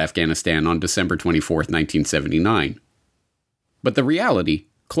invaded Afghanistan on December 24, 1979. But the reality,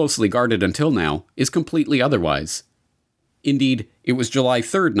 closely guarded until now, is completely otherwise. Indeed, it was July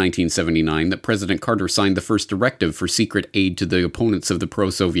 3, 1979 that President Carter signed the first directive for secret aid to the opponents of the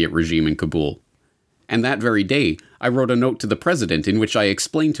pro-Soviet regime in Kabul. And that very day, I wrote a note to the president in which I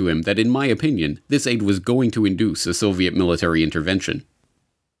explained to him that in my opinion, this aid was going to induce a Soviet military intervention.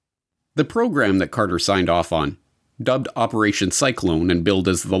 The program that Carter signed off on, dubbed Operation Cyclone and billed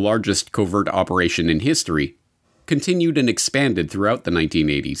as the largest covert operation in history, continued and expanded throughout the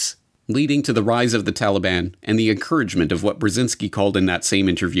 1980s, leading to the rise of the Taliban and the encouragement of what Brzezinski called in that same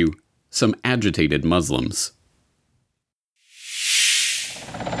interview, some agitated Muslims.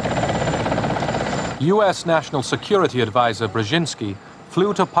 U.S. National Security Advisor Brzezinski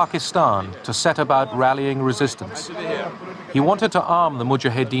flew to Pakistan to set about rallying resistance. He wanted to arm the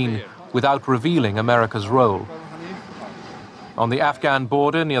Mujahideen without revealing America's role. On the Afghan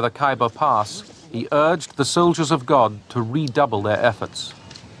border near the Khyber Pass, he urged the soldiers of God to redouble their efforts.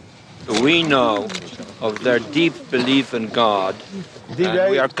 We know of their deep belief in God,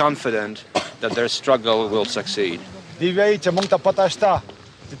 and we are confident that their struggle will succeed.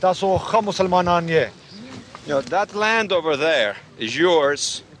 That land over there is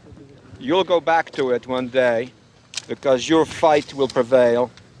yours. You'll go back to it one day because your fight will prevail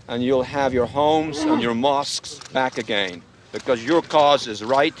and you'll have your homes and your mosques back again because your cause is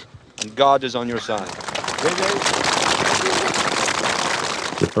right and God is on your side.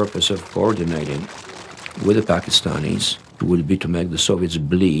 The purpose of coordinating with the Pakistanis will be to make the Soviets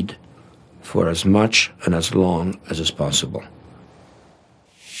bleed for as much and as long as is possible.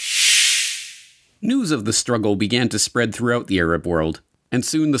 News of the struggle began to spread throughout the Arab world, and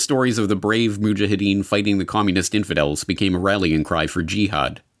soon the stories of the brave Mujahideen fighting the communist infidels became a rallying cry for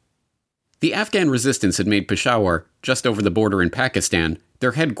jihad. The Afghan resistance had made Peshawar, just over the border in Pakistan,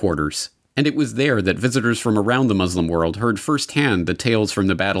 their headquarters, and it was there that visitors from around the Muslim world heard firsthand the tales from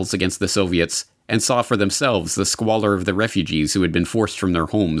the battles against the Soviets and saw for themselves the squalor of the refugees who had been forced from their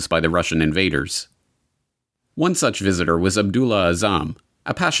homes by the Russian invaders. One such visitor was Abdullah Azzam,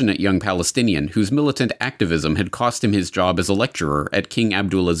 a passionate young Palestinian whose militant activism had cost him his job as a lecturer at King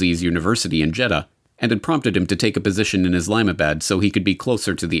Abdulaziz University in Jeddah and had prompted him to take a position in Islamabad so he could be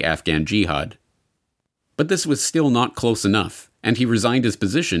closer to the Afghan jihad. But this was still not close enough, and he resigned his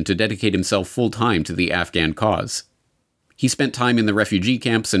position to dedicate himself full-time to the Afghan cause. He spent time in the refugee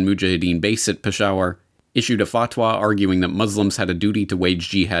camps and Mujahideen base at Peshawar, issued a fatwa arguing that Muslims had a duty to wage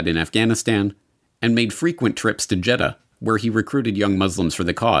jihad in Afghanistan, and made frequent trips to Jeddah, where he recruited young Muslims for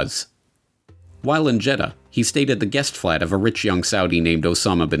the cause. While in Jeddah, he stayed at the guest flat of a rich young Saudi named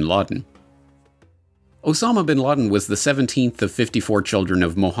Osama bin Laden. Osama bin Laden was the 17th of 54 children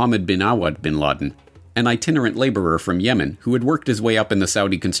of Mohammed bin Awad bin Laden, an itinerant laborer from Yemen who had worked his way up in the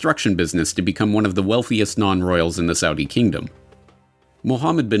Saudi construction business to become one of the wealthiest non-royals in the Saudi kingdom.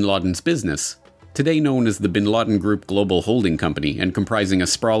 Mohammed bin Laden's business, today known as the Bin Laden Group Global Holding Company and comprising a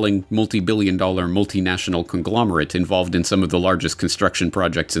sprawling, multi-billion-dollar multinational conglomerate involved in some of the largest construction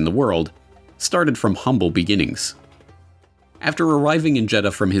projects in the world, started from humble beginnings. After arriving in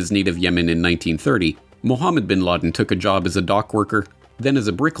Jeddah from his native Yemen in 1930, Mohammed bin Laden took a job as a dock worker, then as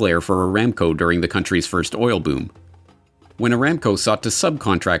a bricklayer for Aramco during the country's first oil boom. When Aramco sought to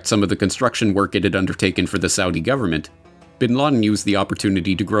subcontract some of the construction work it had undertaken for the Saudi government, bin Laden used the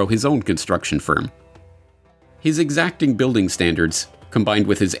opportunity to grow his own construction firm. His exacting building standards, combined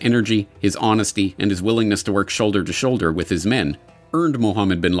with his energy, his honesty, and his willingness to work shoulder to shoulder with his men, earned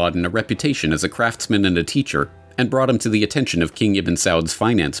Mohammed bin Laden a reputation as a craftsman and a teacher, and brought him to the attention of King Ibn Saud's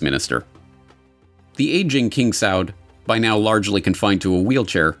finance minister. The aging King Saud, by now largely confined to a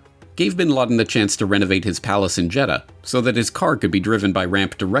wheelchair, gave bin Laden the chance to renovate his palace in Jeddah so that his car could be driven by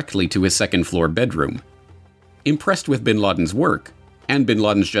ramp directly to his second-floor bedroom. Impressed with bin Laden's work, and bin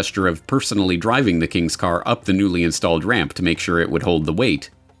Laden's gesture of personally driving the king's car up the newly installed ramp to make sure it would hold the weight,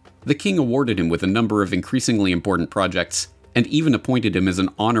 the king awarded him with a number of increasingly important projects and even appointed him as an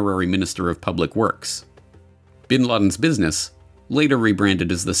honorary minister of public works. Bin Laden's business, later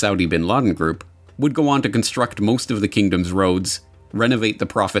rebranded as the Saudi Bin Laden Group, would go on to construct most of the kingdom's roads, renovate the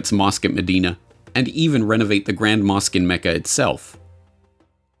Prophet's mosque at Medina, and even renovate the Grand Mosque in Mecca itself.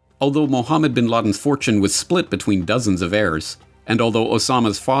 Although Mohammed bin Laden's fortune was split between dozens of heirs, and although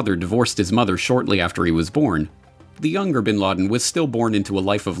Osama's father divorced his mother shortly after he was born, the younger bin Laden was still born into a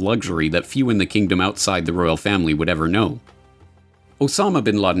life of luxury that few in the kingdom outside the royal family would ever know. Osama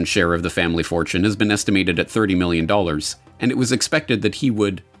bin Laden's share of the family fortune has been estimated at $30 million, and it was expected that he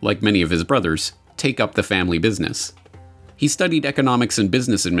would, like many of his brothers, take up the family business. He studied economics and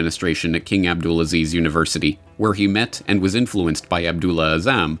business administration at King Abdulaziz University, where he met and was influenced by Abdullah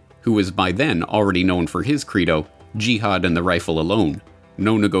Azzam, who was by then already known for his credo, jihad and the rifle alone,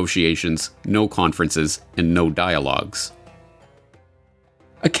 no negotiations, no conferences, and no dialogues.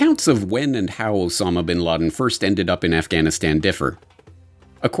 Accounts of when and how Osama bin Laden first ended up in Afghanistan differ.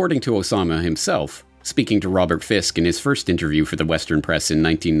 According to Osama himself, speaking to Robert Fisk in his first interview for the Western press in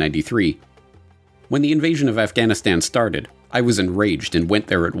 1993, "When the invasion of Afghanistan started, I was enraged and went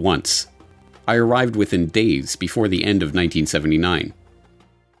there at once. I arrived within days before the end of 1979.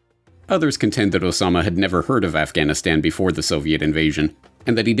 Others contend that Osama had never heard of Afghanistan before the Soviet invasion,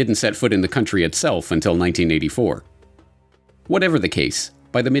 and that he didn't set foot in the country itself until 1984. Whatever the case,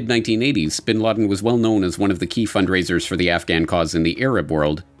 by the mid-1980s, bin Laden was well known as one of the key fundraisers for the Afghan cause in the Arab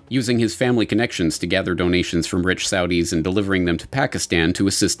world, using his family connections to gather donations from rich Saudis and delivering them to Pakistan to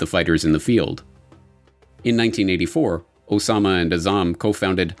assist the fighters in the field. In 1984, Osama and Azzam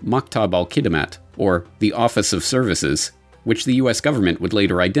co-founded Maktab al-Khidmat, or the Office of Services, which the US government would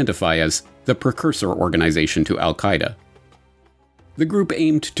later identify as the precursor organization to al-Qaeda. The group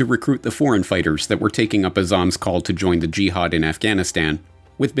aimed to recruit the foreign fighters that were taking up Azzam's call to join the jihad in Afghanistan,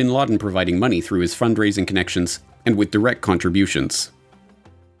 with bin Laden providing money through his fundraising connections and with direct contributions.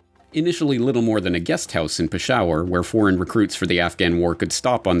 Initially little more than a guest house in Peshawar where foreign recruits for the Afghan war could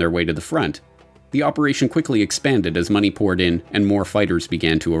stop on their way to the front, the operation quickly expanded as money poured in and more fighters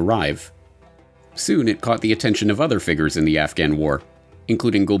began to arrive. Soon it caught the attention of other figures in the Afghan war,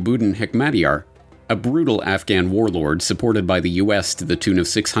 including Gulbuddin Hekmatyar, a brutal Afghan warlord supported by the US to the tune of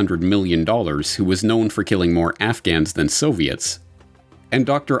 $600 million who was known for killing more Afghans than Soviets, and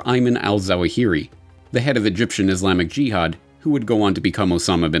Dr. Ayman al-Zawahiri, the head of Egyptian Islamic Jihad, who would go on to become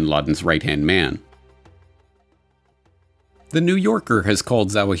Osama bin Laden's right-hand man. The New Yorker has called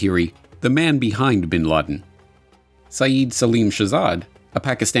Zawahiri the man behind bin Laden. Saeed Salim Shahzad, a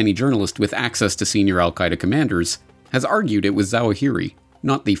Pakistani journalist with access to senior al-Qaeda commanders, has argued it was Zawahiri,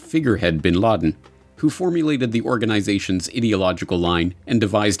 not the figurehead bin Laden, who formulated the organization's ideological line and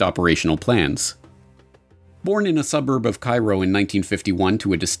devised operational plans. Born in a suburb of Cairo in 1951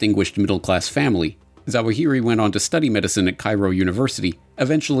 to a distinguished middle-class family, Zawahiri went on to study medicine at Cairo University,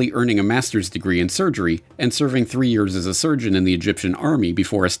 eventually earning a master's degree in surgery and serving 3 years as a surgeon in the Egyptian army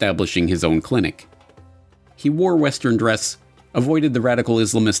before establishing his own clinic. He wore Western dress, avoided the radical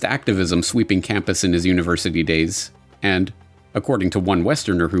Islamist activism sweeping campus in his university days, and, according to one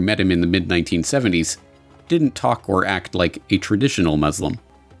Westerner who met him in the mid-1970s, didn't talk or act like a traditional Muslim.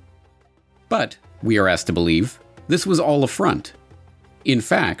 But, we are asked to believe, this was all a front. In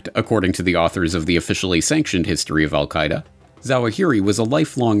fact, according to the authors of the officially sanctioned history of al-Qaeda, Zawahiri was a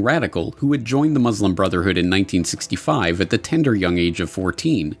lifelong radical who had joined the Muslim Brotherhood in 1965 at the tender young age of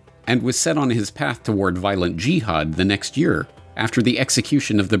 14, and was set on his path toward violent jihad the next year, after the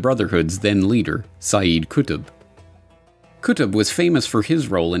execution of the Brotherhood's then leader, Sayyid Qutb. Qutb was famous for his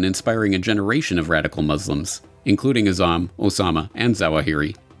role in inspiring a generation of radical Muslims, including Azzam, Osama, and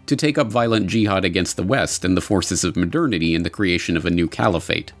Zawahiri, to take up violent jihad against the West and the forces of modernity in the creation of a new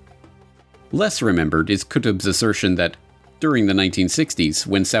caliphate. Less remembered is Qutb's assertion that, during the 1960s,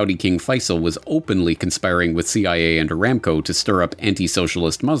 when Saudi King Faisal was openly conspiring with CIA and Aramco to stir up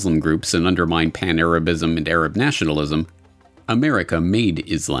anti-socialist Muslim groups and undermine pan-Arabism and Arab nationalism, America made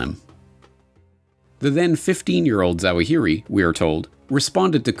Islam. The then 15-year-old Zawahiri, we are told,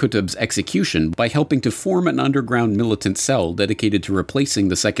 responded to Qutb's execution by helping to form an underground militant cell dedicated to replacing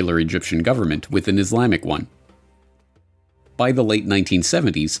the secular Egyptian government with an Islamic one. By the late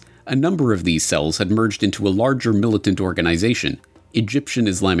 1970s, a number of these cells had merged into a larger militant organization, Egyptian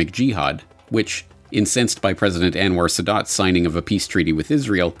Islamic Jihad, which, incensed by President Anwar Sadat's signing of a peace treaty with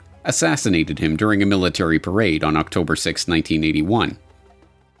Israel, assassinated him during a military parade on October 6, 1981.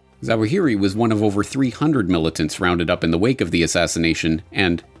 Zawahiri was one of over 300 militants rounded up in the wake of the assassination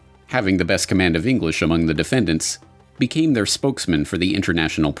and, having the best command of English among the defendants, became their spokesman for the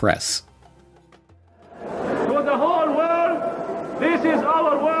international press. To the whole world, this is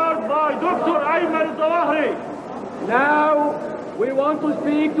our word by Dr. Ayman Zawahiri. Now, we want to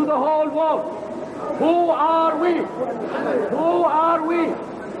speak to the whole world. Who are we? Who are we?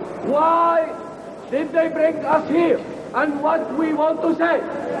 Why did they bring us here? And what we want to say?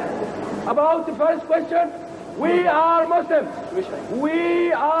 About the first question, we are Muslims.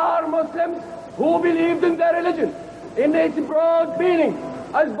 We are Muslims who believed in their religion, in its broad meaning,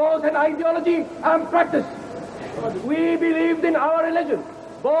 as both an ideology and practice. We believed in our religion,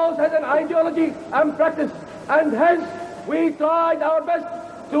 both as an ideology and practice, and hence we tried our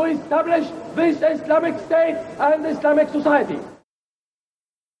best to establish this Islamic State and Islamic society.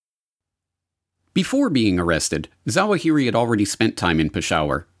 Before being arrested, Zawahiri had already spent time in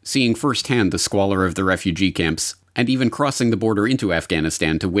Peshawar, seeing firsthand the squalor of the refugee camps, and even crossing the border into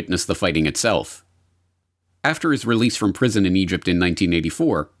Afghanistan to witness the fighting itself. After his release from prison in Egypt in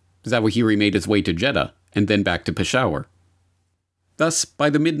 1984, Zawahiri made his way to Jeddah, and then back to Peshawar. Thus, by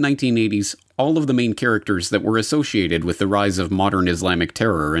the mid-1980s, all of the main characters that were associated with the rise of modern Islamic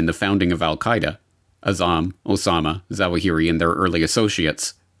terror and the founding of al-Qaeda, Azzam, Osama, Zawahiri, and their early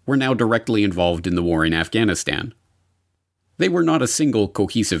associates, were now directly involved in the war in Afghanistan. They were not a single,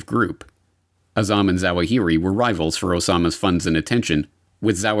 cohesive group. Azzam and Zawahiri were rivals for Osama's funds and attention,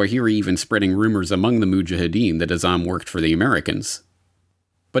 with Zawahiri even spreading rumors among the Mujahideen that Azzam worked for the Americans.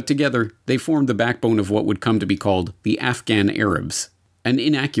 But together, they formed the backbone of what would come to be called the Afghan Arabs, an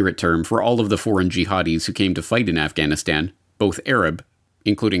inaccurate term for all of the foreign jihadis who came to fight in Afghanistan, both Arab,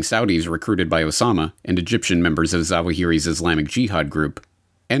 including Saudis recruited by Osama and Egyptian members of Zawahiri's Islamic Jihad group,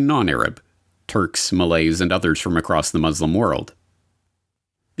 and non-Arab, Turks, Malays, and others from across the Muslim world.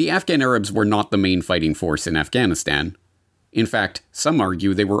 The Afghan Arabs were not the main fighting force in Afghanistan. In fact, some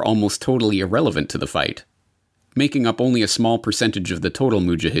argue they were almost totally irrelevant to the fight. Making up only a small percentage of the total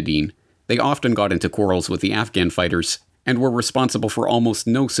Mujahideen, they often got into quarrels with the Afghan fighters and were responsible for almost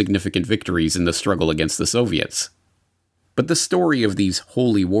no significant victories in the struggle against the Soviets. But the story of these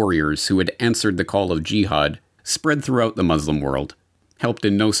holy warriors who had answered the call of jihad spread throughout the Muslim world, helped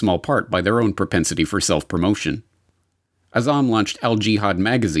in no small part by their own propensity for self-promotion. Azzam launched Al-Jihad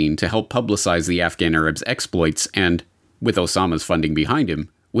magazine to help publicize the Afghan Arabs' exploits and, with Osama's funding behind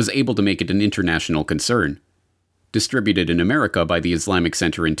him, was able to make it an international concern. Distributed in America by the Islamic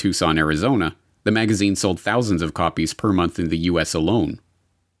Center in Tucson, Arizona, the magazine sold thousands of copies per month in the US alone.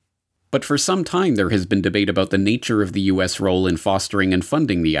 But for some time there has been debate about the nature of the US role in fostering and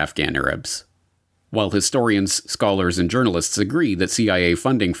funding the Afghan Arabs. While historians, scholars, and journalists agree that CIA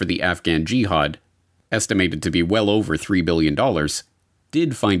funding for the Afghan Jihad, estimated to be well over $3 billion,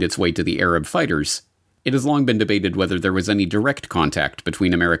 did find its way to the Arab fighters, it has long been debated whether there was any direct contact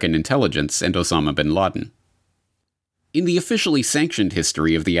between American intelligence and Osama bin Laden. In the officially sanctioned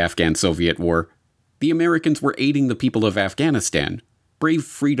history of the Afghan-Soviet War, the Americans were aiding the people of Afghanistan, brave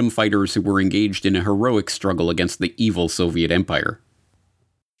freedom fighters who were engaged in a heroic struggle against the evil Soviet Empire.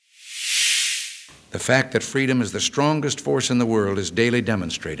 The fact that freedom is the strongest force in the world is daily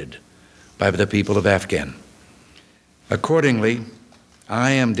demonstrated by the people of Afghan. Accordingly,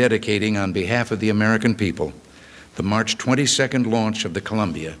 I am dedicating on behalf of the American people the March 22nd launch of the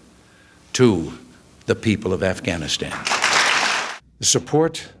Columbia to the people of Afghanistan. The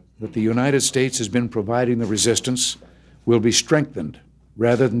support that the United States has been providing the resistance will be strengthened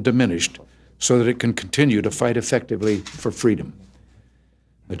rather than diminished so that it can continue to fight effectively for freedom.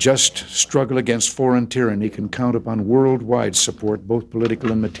 A just struggle against foreign tyranny can count upon worldwide support, both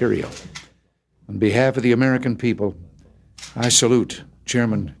political and material. On behalf of the American people, I salute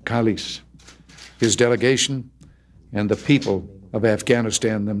Chairman Khalis, his delegation, and the people of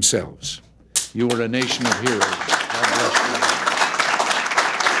Afghanistan themselves. You are a nation of heroes. God bless you.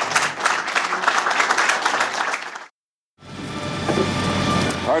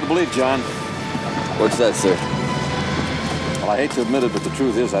 Hard to believe, John. What's that, sir? Well, I hate to admit it, but the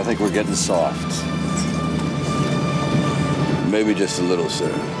truth is I think we're getting soft. Maybe just a little, sir.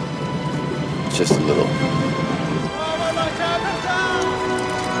 Just a little.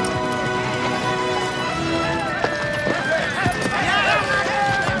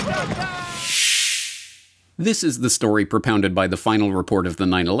 This is the story propounded by the final report of the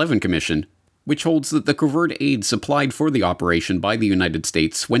 9/11 Commission, which holds that the covert aid supplied for the operation by the United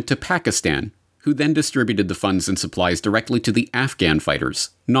States went to Pakistan, who then distributed the funds and supplies directly to the Afghan fighters,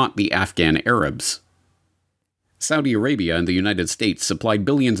 not the Afghan Arabs. Saudi Arabia and the United States supplied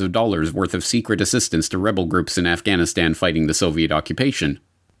billions of dollars worth of secret assistance to rebel groups in Afghanistan fighting the Soviet occupation,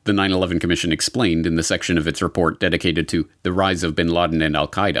 the 9/11 Commission explained in the section of its report dedicated to the rise of bin Laden and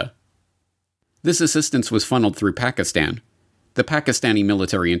al-Qaeda. This assistance was funneled through Pakistan. The Pakistani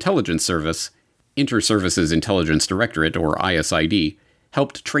Military Intelligence Service, Inter-Services Intelligence Directorate, or ISID,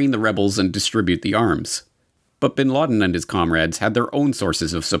 helped train the rebels and distribute the arms. But bin Laden and his comrades had their own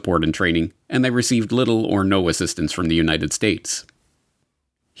sources of support and training, and they received little or no assistance from the United States.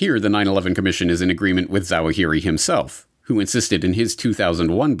 Here, the 9/11 Commission is in agreement with Zawahiri himself, who insisted in his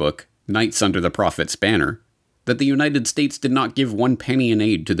 2001 book, Knights Under the Prophet's Banner, that the United States did not give one penny in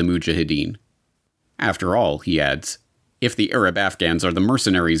aid to the Mujahideen. After all, he adds, if the Arab Afghans are the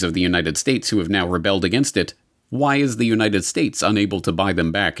mercenaries of the United States who have now rebelled against it, why is the United States unable to buy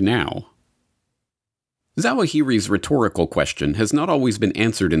them back now? Zawahiri's rhetorical question has not always been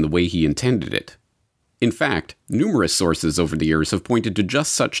answered in the way he intended it. In fact, numerous sources over the years have pointed to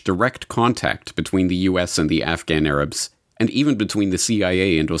just such direct contact between the US and the Afghan Arabs, and even between the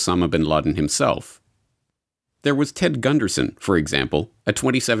CIA and Osama bin Laden himself. There was Ted Gunderson, for example, a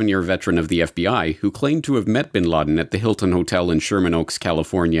 27-year veteran of the FBI who claimed to have met bin Laden at the Hilton Hotel in Sherman Oaks,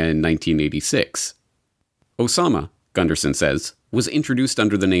 California in 1986. Osama, Gunderson says, was introduced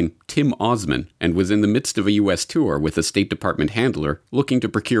under the name Tim Osman and was in the midst of a U.S. tour with a State Department handler looking to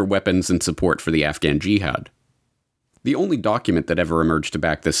procure weapons and support for the Afghan jihad. The only document that ever emerged to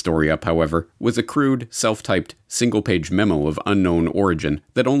back this story up, however, was a crude, self-typed, single-page memo of unknown origin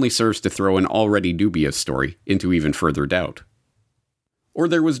that only serves to throw an already dubious story into even further doubt. Or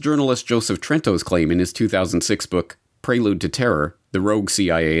there was journalist Joseph Trento's claim in his 2006 book, Prelude to Terror, The Rogue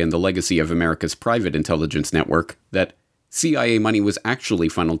CIA and the Legacy of America's Private Intelligence Network, that CIA money was actually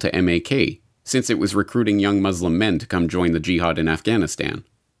funneled to MAK, since it was recruiting young Muslim men to come join the jihad in Afghanistan.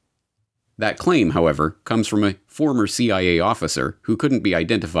 That claim, however, comes from a former CIA officer who couldn't be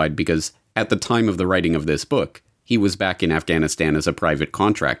identified because, at the time of the writing of this book, he was back in Afghanistan as a private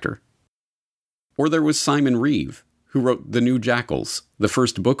contractor. Or there was Simon Reeve, who wrote The New Jackals, the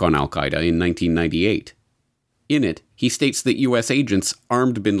first book on Al-Qaeda in 1998. In it, he states that US agents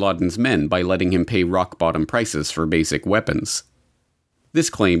armed bin Laden's men by letting him pay rock-bottom prices for basic weapons. This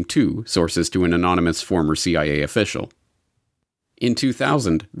claim, too, sources to an anonymous former CIA official. In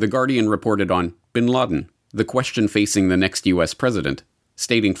 2000, The Guardian reported on bin Laden, the question facing the next US president,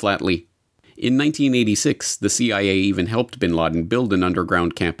 stating flatly, "In 1986, the CIA even helped bin Laden build an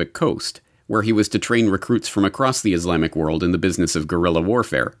underground camp at Khost, where he was to train recruits from across the Islamic world in the business of guerrilla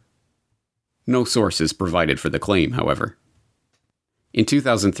warfare." No source is provided for the claim, however. In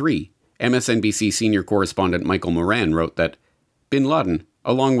 2003, MSNBC senior correspondent Michael Moran wrote that bin Laden,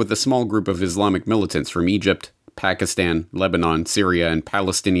 along with a small group of Islamic militants from Egypt, Pakistan, Lebanon, Syria, and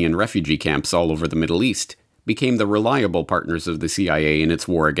Palestinian refugee camps all over the Middle East, became the reliable partners of the CIA in its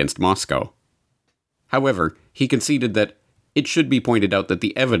war against Moscow. However, he conceded that it should be pointed out that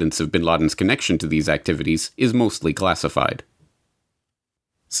the evidence of bin Laden's connection to these activities is mostly classified.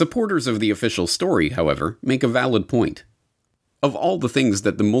 Supporters of the official story, however, make a valid point. Of all the things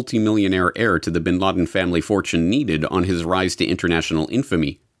that the multimillionaire heir to the bin Laden family fortune needed on his rise to international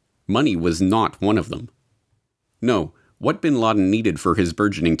infamy, money was not one of them. No, what bin Laden needed for his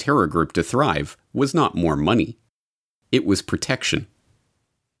burgeoning terror group to thrive was not more money. It was protection.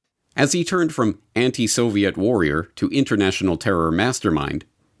 As he turned from anti-Soviet warrior to international terror mastermind,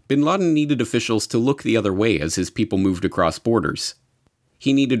 bin Laden needed officials to look the other way as his people moved across borders.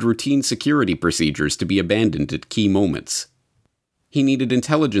 He needed routine security procedures to be abandoned at key moments. He needed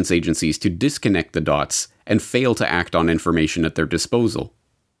intelligence agencies to disconnect the dots and fail to act on information at their disposal.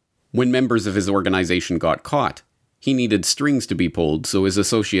 When members of his organization got caught, he needed strings to be pulled so his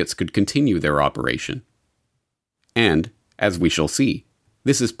associates could continue their operation. And, as we shall see,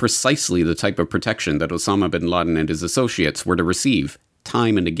 this is precisely the type of protection that Osama bin Laden and his associates were to receive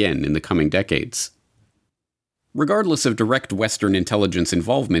time and again in the coming decades. Regardless of direct Western intelligence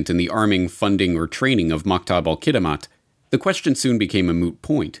involvement in the arming, funding, or training of Maktab al-Khidmat, the question soon became a moot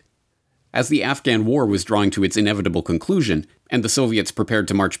point. As the Afghan war was drawing to its inevitable conclusion, and the Soviets prepared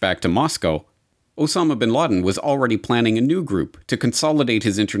to march back to Moscow, Osama bin Laden was already planning a new group to consolidate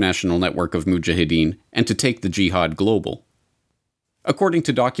his international network of mujahideen and to take the jihad global. According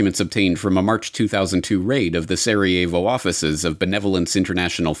to documents obtained from a March 2002 raid of the Sarajevo offices of Benevolence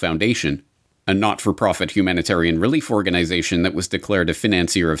International Foundation, a not-for-profit humanitarian relief organization that was declared a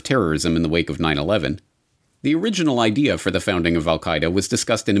financier of terrorism in the wake of 9/11, the original idea for the founding of al-Qaeda was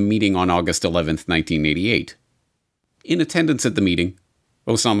discussed in a meeting on August 11, 1988. In attendance at the meeting,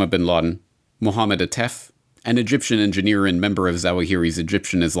 Osama bin Laden, Mohammed Atef, an Egyptian engineer and member of Zawahiri's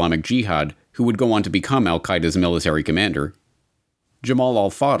Egyptian Islamic Jihad, who would go on to become al-Qaeda's military commander, Jamal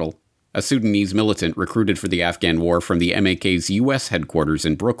al-Fadl, a Sudanese militant recruited for the Afghan war from the MAK's U.S. headquarters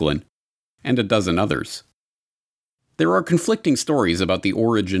in Brooklyn, and a dozen others. There are conflicting stories about the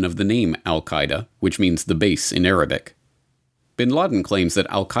origin of the name Al-Qaeda, which means the base in Arabic. Bin Laden claims that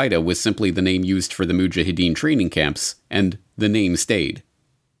Al-Qaeda was simply the name used for the Mujahideen training camps, and the name stayed.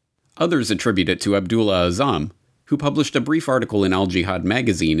 Others attribute it to Abdullah Azzam, who published a brief article in Al-Jihad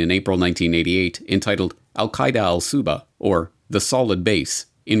magazine in April 1988 entitled Al-Qaeda al-Suba, or The Solid Base,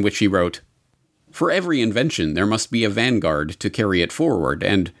 in which he wrote, "For every invention there must be a vanguard to carry it forward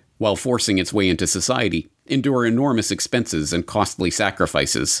and, while forcing its way into society, endure enormous expenses and costly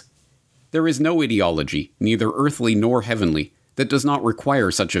sacrifices. There is no ideology, neither earthly nor heavenly, that does not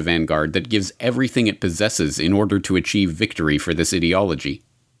require such a vanguard that gives everything it possesses in order to achieve victory for this ideology."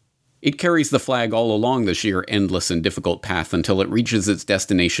 It carries the flag all along the sheer endless and difficult path until it reaches its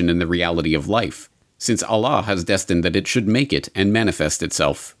destination in the reality of life, since Allah has destined that it should make it and manifest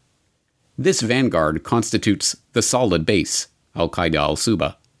itself. This vanguard constitutes the solid base, Al-Qaeda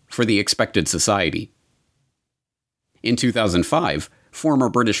al-Suba, for the expected society. In 2005, former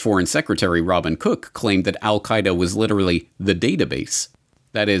British Foreign Secretary Robin Cook claimed that Al-Qaeda was literally the database.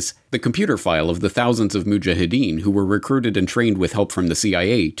 That is, the computer file of the thousands of mujahideen who were recruited and trained with help from the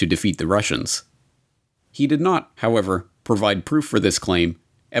CIA to defeat the Russians. He did not, however, provide proof for this claim,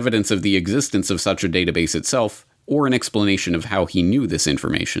 evidence of the existence of such a database itself, or an explanation of how he knew this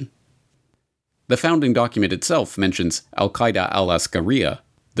information. The founding document itself mentions Al-Qaeda al-Askariya,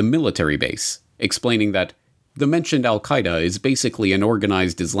 the military base, explaining that the mentioned Al-Qaeda is basically an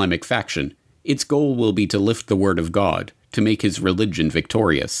organized Islamic faction. Its goal will be to lift the word of God, to make his religion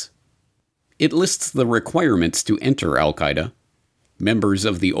victorious. It lists the requirements to enter Al-Qaeda: members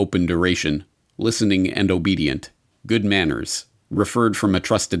of the open duration, listening and obedient, good manners, referred from a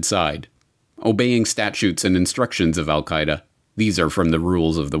trusted side, obeying statutes and instructions of Al-Qaeda. These are from the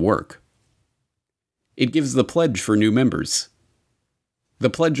rules of the work. It gives the pledge for new members. The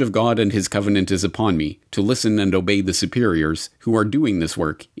pledge of God and his covenant is upon me, to listen and obey the superiors who are doing this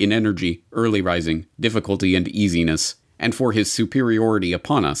work in energy, early rising, difficulty and easiness, and for his superiority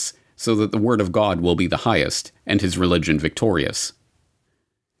upon us, so that the word of God will be the highest, and his religion victorious.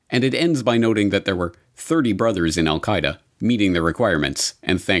 And it ends by noting that there were 30 brothers in Al-Qaeda, meeting the requirements,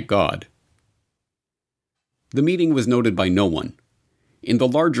 and thank God. The meeting was noted by no one. In the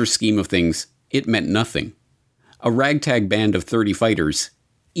larger scheme of things, it meant nothing. A ragtag band of 30 fighters,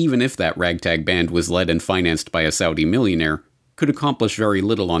 even if that ragtag band was led and financed by a Saudi millionaire, could accomplish very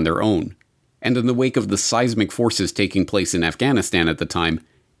little on their own. And in the wake of the seismic forces taking place in Afghanistan at the time,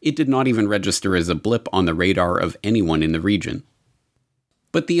 it did not even register as a blip on the radar of anyone in the region.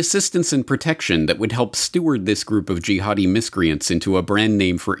 But the assistance and protection that would help steward this group of jihadi miscreants into a brand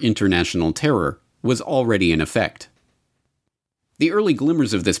name for international terror was already in effect. The early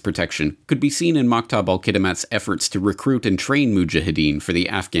glimmers of this protection could be seen in Maktab al-Khidmat's efforts to recruit and train mujahideen for the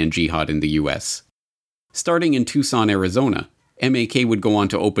Afghan jihad in the US. Starting in Tucson, Arizona, MAK would go on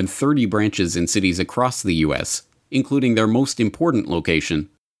to open 30 branches in cities across the US, including their most important location,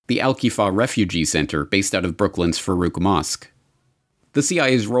 the Al-Qifa Refugee Center based out of Brooklyn's Farouk Mosque. The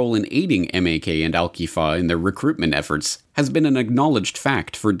CIA's role in aiding MAK and Al-Qifa in their recruitment efforts has been an acknowledged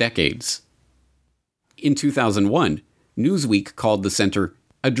fact for decades. In 2001, Newsweek called the center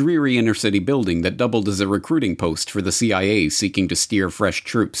a dreary inner-city building that doubled as a recruiting post for the CIA seeking to steer fresh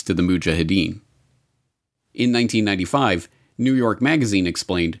troops to the Mujahideen. In 1995, New York Magazine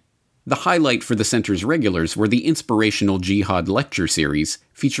explained, the highlight for the center's regulars were the inspirational jihad lecture series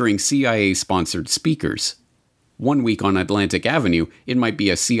featuring CIA-sponsored speakers. One week on Atlantic Avenue, it might be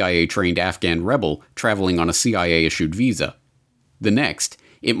a CIA-trained Afghan rebel traveling on a CIA-issued visa. The next,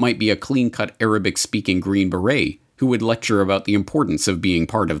 it might be a clean-cut Arabic-speaking Green Beret who would lecture about the importance of being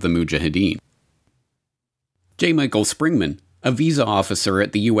part of the Mujahideen. J. Michael Springman, a visa officer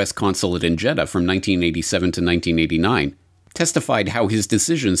at the U.S. consulate in Jeddah from 1987 to 1989, testified how his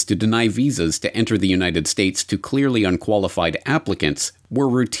decisions to deny visas to enter the United States to clearly unqualified applicants were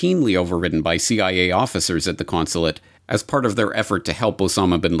routinely overridden by CIA officers at the consulate as part of their effort to help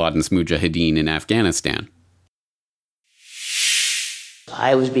Osama bin Laden's Mujahideen in Afghanistan.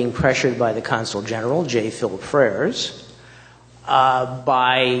 I was being pressured by the Consul General, J. Philip Freres,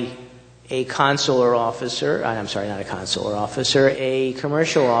 by a consular officer, I'm sorry, not a consular officer, a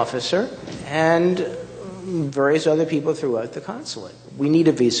commercial officer, and various other people throughout the consulate. We need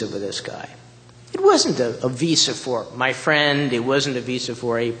a visa for this guy. It wasn't a visa for my friend. It wasn't a visa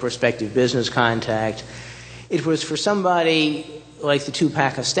for a prospective business contact. It was for somebody like the two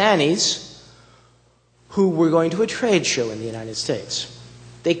Pakistanis who were going to a trade show in the United States.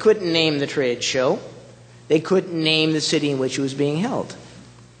 They couldn't name the trade show. They couldn't name the city in which it was being held.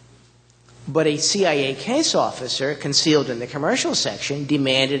 But a CIA case officer, concealed in the commercial section,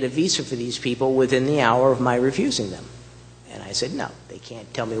 demanded a visa for these people within the hour of my refusing them. And I said, no, they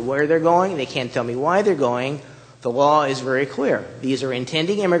can't tell me where they're going. They can't tell me why they're going. The law is very clear. These are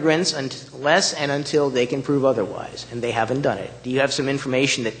intending immigrants unless and until they can prove otherwise. And they haven't done it. Do you have some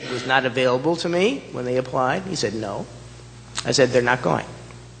information that was not available to me when they applied? He said, no. I said, they're not going.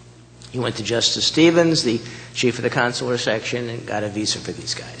 He went to Justice Stevens, the chief of the consular section, and got a visa for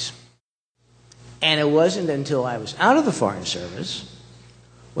these guys. And it wasn't until I was out of the Foreign Service,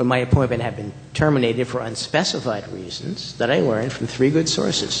 when my appointment had been terminated for unspecified reasons, that I learned from three good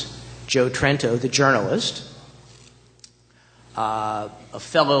sources. Joe Trento, the journalist, a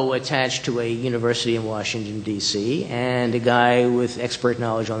fellow attached to a university in Washington, D.C., and a guy with expert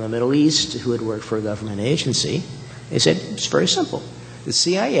knowledge on the Middle East who had worked for a government agency. They said, it's very simple. The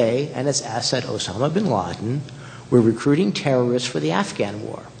CIA and its asset Osama bin Laden were recruiting terrorists for the Afghan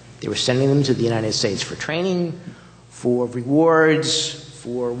war. They were sending them to the United States for training, for rewards,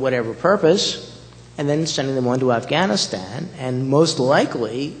 for whatever purpose, and then sending them on to Afghanistan. And most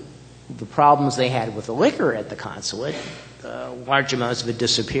likely, the problems they had with the liquor at the consulate, large amounts of it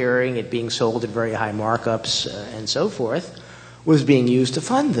disappearing, it being sold at very high markups, and so forth, was being used to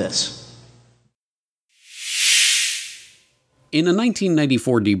fund this. In a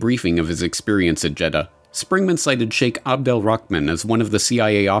 1994 debriefing of his experience at Jeddah, Springman cited Sheikh Abdel Rahman as one of the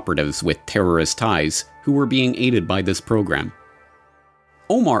CIA operatives with terrorist ties who were being aided by this program.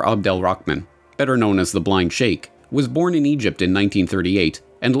 Omar Abdel Rahman, better known as the Blind Sheikh, was born in Egypt in 1938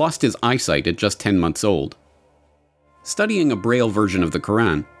 and lost his eyesight at just 10 months old. Studying a Braille version of the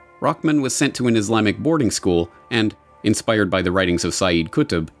Quran, Rahman was sent to an Islamic boarding school and, inspired by the writings of Sayyid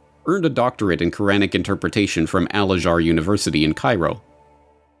Qutb, earned a doctorate in Quranic interpretation from Al-Azhar University in Cairo.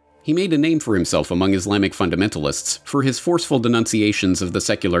 He made a name for himself among Islamic fundamentalists for his forceful denunciations of the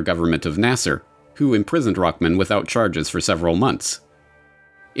secular government of Nasser, who imprisoned Rahman without charges for several months.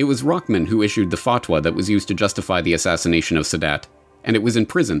 It was Rahman who issued the fatwa that was used to justify the assassination of Sadat, and it was in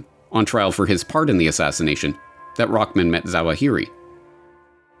prison, on trial for his part in the assassination, that Rahman met Zawahiri.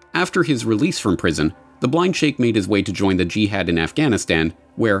 After his release from prison, the Blind Sheikh made his way to join the jihad in Afghanistan,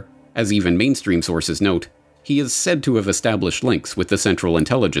 where, as even mainstream sources note, he is said to have established links with the Central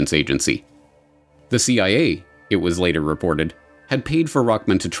Intelligence Agency. The CIA, it was later reported, had paid for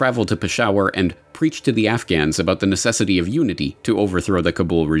Rahman to travel to Peshawar and preach to the Afghans about the necessity of unity to overthrow the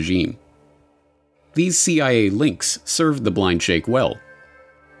Kabul regime. These CIA links served the Blind Sheikh well.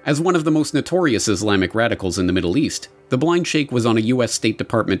 As one of the most notorious Islamic radicals in the Middle East, the Blind Sheikh was on a U.S. State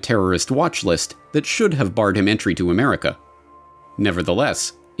Department terrorist watch list that should have barred him entry to America.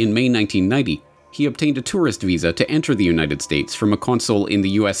 Nevertheless, in May 1990, he obtained a tourist visa to enter the United States from a consul in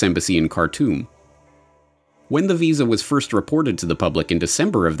the U.S. Embassy in Khartoum. When the visa was first reported to the public in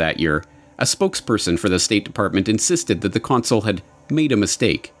December of that year, a spokesperson for the State Department insisted that the consul had made a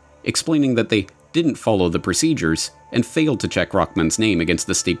mistake, explaining that they didn't follow the procedures and failed to check Rahman's name against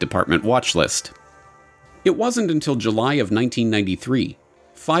the State Department watch list. It wasn't until July of 1993,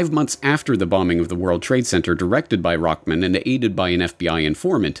 5 months after the bombing of the World Trade Center directed by Rahman and aided by an FBI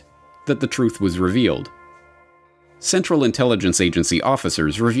informant, that the truth was revealed. Central Intelligence Agency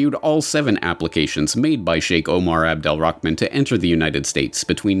officers reviewed all 7 applications made by Sheikh Omar Abdel Rahman to enter the United States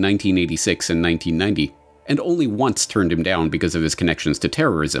between 1986 and 1990, and only once turned him down because of his connections to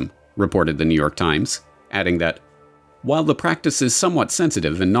terrorism, reported the New York Times, adding that, while the practice is somewhat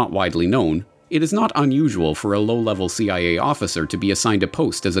sensitive and not widely known, it is not unusual for a low-level CIA officer to be assigned a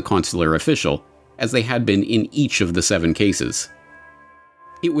post as a consular official, as they had been in each of the 7 cases.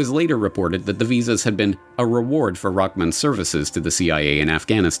 It was later reported that the visas had been a reward for Rahman's services to the CIA in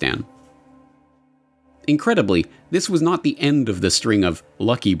Afghanistan. Incredibly, this was not the end of the string of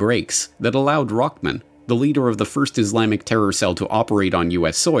lucky breaks that allowed Rahman, the leader of the first Islamic terror cell to operate on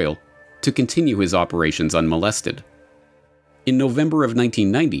U.S. soil, to continue his operations unmolested. In November of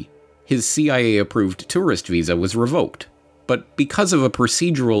 1990, his CIA-approved tourist visa was revoked, but because of a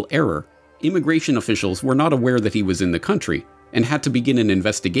procedural error, immigration officials were not aware that he was in the country and had to begin an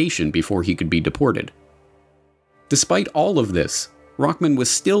investigation before he could be deported. Despite all of this, Rahman was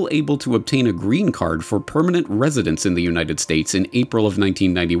still able to obtain a green card for permanent residence in the United States in April of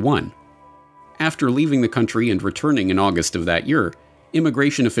 1991. After leaving the country and returning in August of that year,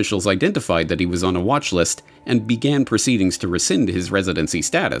 immigration officials identified that he was on a watch list and began proceedings to rescind his residency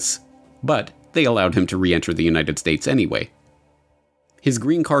status, but they allowed him to re-enter the United States anyway. His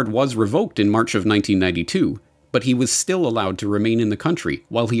green card was revoked in March of 1992, but he was still allowed to remain in the country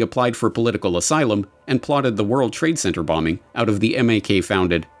while he applied for political asylum and plotted the World Trade Center bombing out of the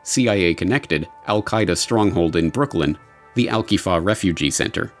MAK-founded, CIA-connected Al-Qaeda stronghold in Brooklyn, the Al-Qifa Refugee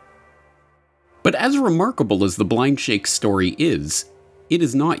Center. But as remarkable as the Blind Sheikh's story is, it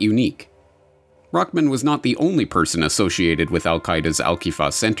is not unique. Rahman was not the only person associated with Al-Qaeda's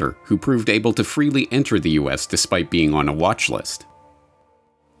Al-Qifa Center who proved able to freely enter the US despite being on a watch list.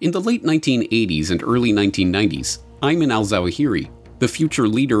 In the late 1980s and early 1990s, Ayman al-Zawahiri, the future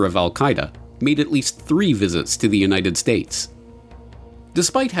leader of Al-Qaeda, made at least 3 visits to the United States.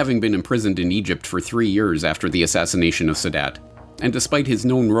 Despite having been imprisoned in Egypt for 3 years after the assassination of Sadat, and despite his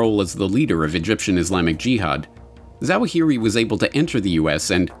known role as the leader of Egyptian Islamic Jihad, Zawahiri was able to enter the US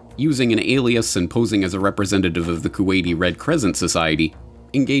and, using an alias and posing as a representative of the Kuwaiti Red Crescent Society,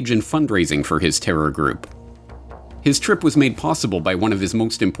 engage in fundraising for his terror group. His trip was made possible by one of his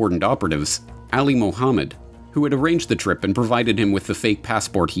most important operatives, Ali Mohammed, who had arranged the trip and provided him with the fake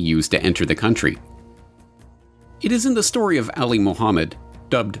passport he used to enter the country. It is in the story of Ali Mohammed,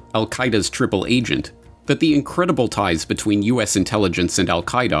 dubbed Al-Qaeda's triple agent, that the incredible ties between US intelligence and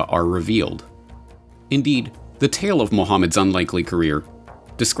Al-Qaeda are revealed. Indeed, the tale of Mohammed's unlikely career,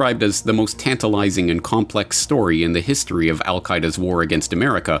 described as the most tantalizing and complex story in the history of Al-Qaeda's war against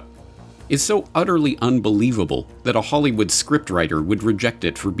America, is so utterly unbelievable that a Hollywood scriptwriter would reject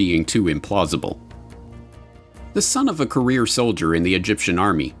it for being too implausible. The son of a career soldier in the Egyptian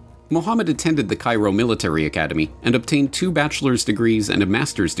army, Mohammed attended the Cairo Military Academy and obtained 2 bachelor's degrees and a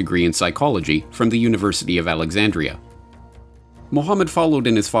master's degree in psychology from the University of Alexandria. Mohammed followed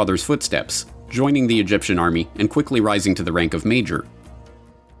in his father's footsteps, joining the Egyptian army and quickly rising to the rank of major.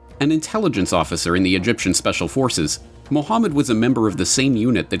 An intelligence officer in the Egyptian Special Forces, Mohammed was a member of the same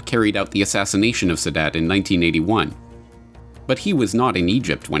unit that carried out the assassination of Sadat in 1981. But he was not in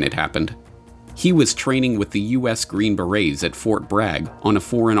Egypt when it happened. He was training with the US Green Berets at Fort Bragg on a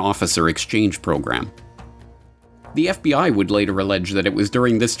foreign officer exchange program. The FBI would later allege that it was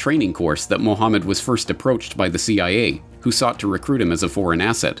during this training course that Mohammed was first approached by the CIA, who sought to recruit him as a foreign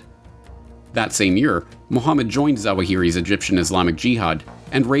asset. That same year, Mohammed joined Zawahiri's Egyptian Islamic Jihad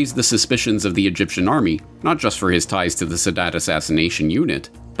and raised the suspicions of the Egyptian army, not just for his ties to the Sadat assassination unit,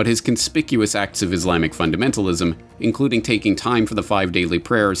 but his conspicuous acts of Islamic fundamentalism, including taking time for the 5 daily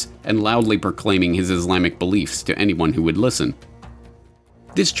prayers and loudly proclaiming his Islamic beliefs to anyone who would listen.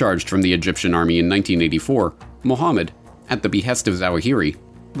 Discharged from the Egyptian army in 1984, Mohammed, at the behest of Zawahiri,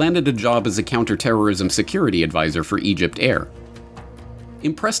 landed a job as a counterterrorism security advisor for Egypt Air.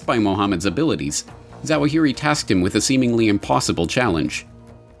 Impressed by Mohammed's abilities, Zawahiri tasked him with a seemingly impossible challenge: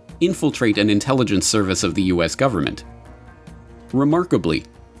 infiltrate an intelligence service of the US government. Remarkably,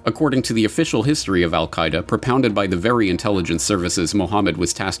 according to the official history of Al-Qaeda propounded by the very intelligence services Mohammed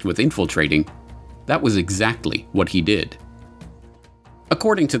was tasked with infiltrating, that was exactly what he did.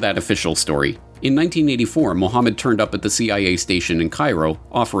 According to that official story, in 1984 Mohammed turned up at the CIA station in Cairo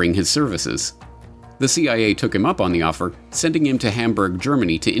offering his services. The CIA took him up on the offer, sending him to Hamburg,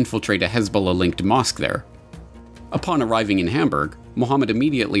 Germany to infiltrate a Hezbollah-linked mosque there. Upon arriving in Hamburg, Mohammed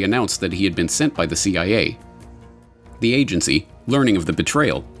immediately announced that he had been sent by the CIA. The agency, learning of the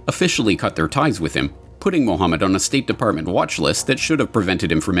betrayal, officially cut their ties with him, putting Mohammed on a State Department watch list that should have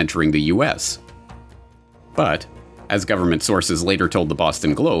prevented him from entering the US. But, as government sources later told the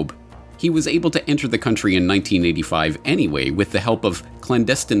Boston Globe, he was able to enter the country in 1985 anyway with the help of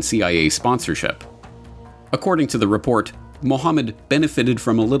clandestine CIA sponsorship. According to the report, Mohammed benefited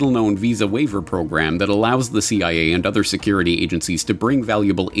from a little-known visa waiver program that allows the CIA and other security agencies to bring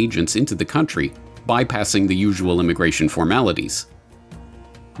valuable agents into the country, bypassing the usual immigration formalities.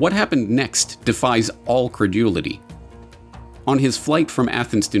 What happened next defies all credulity. On his flight from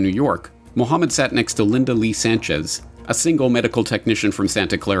Athens to New York, Mohammed sat next to Linda Lee Sanchez, a single medical technician from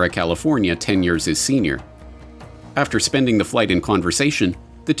Santa Clara, California, 10 years his senior. After spending the flight in conversation,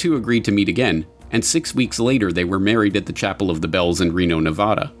 the two agreed to meet again, and 6 weeks later they were married at the Chapel of the Bells in Reno,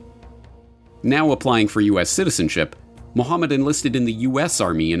 Nevada. Now applying for US citizenship, Mohammed enlisted in the US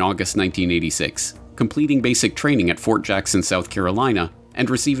Army in August 1986, completing basic training at Fort Jackson, South Carolina, and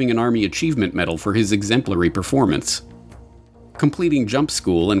receiving an Army Achievement Medal for his exemplary performance. Completing jump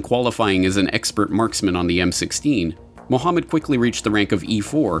school and qualifying as an expert marksman on the M16, Mohammed quickly reached the rank of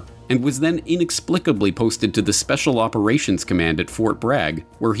E4 and was then inexplicably posted to the Special Operations Command at Fort Bragg,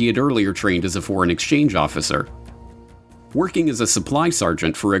 where he had earlier trained as a foreign exchange officer. Working as a supply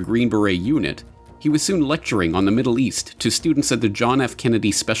sergeant for a Green Beret unit, he was soon lecturing on the Middle East to students at the John F.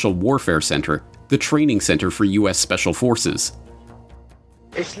 Kennedy Special Warfare Center, the training center for US Special Forces.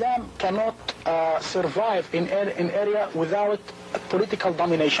 Islam cannot survive in area without political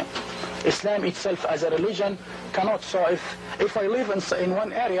domination. Islam itself as a religion cannot. So if I live in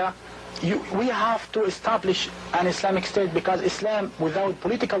one area, we have to establish an Islamic state, because Islam without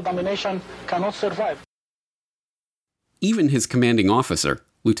political domination cannot survive. Even his commanding officer,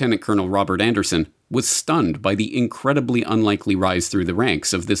 Lieutenant Colonel Robert Anderson, was stunned by the incredibly unlikely rise through the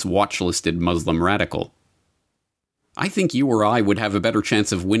ranks of this watch-listed Muslim radical. I think you or I would have a better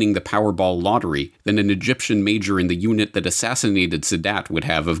chance of winning the Powerball lottery than an Egyptian major in the unit that assassinated Sadat would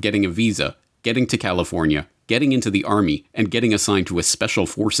have of getting a visa, getting to California, getting into the army, and getting assigned to a special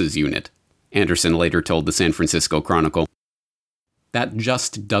forces unit, Anderson later told the San Francisco Chronicle. That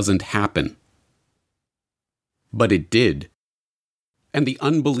just doesn't happen. But it did. And the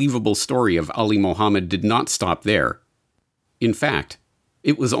unbelievable story of Ali Mohammed did not stop there. In fact,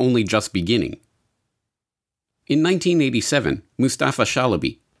 it was only just beginning. In 1987, Mustafa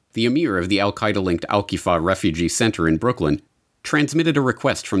Shalabi, the emir of the al-Qaeda-linked Al-Kifah Refugee Center in Brooklyn, transmitted a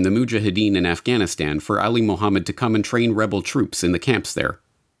request from the Mujahideen in Afghanistan for Ali Mohammed to come and train rebel troops in the camps there.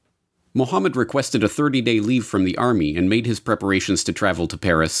 Mohammed requested a 30-day leave from the army and made his preparations to travel to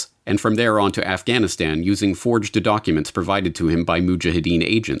Paris, and from there on to Afghanistan using forged documents provided to him by Mujahideen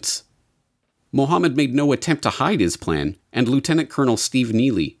agents. Mohammed made no attempt to hide his plan, and Lieutenant Colonel Steve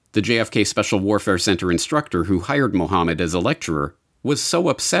Neely, the JFK Special Warfare Center instructor who hired Mohammed as a lecturer, was so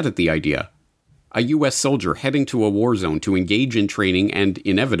upset at the idea, a U.S. soldier heading to a war zone to engage in training and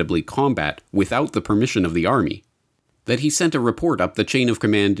inevitably combat without the permission of the army, that he sent a report up the chain of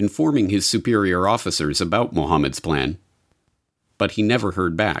command informing his superior officers about Mohammed's plan. But he never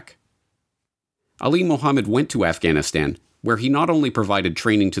heard back. Ali Mohammed went to Afghanistan, where he not only provided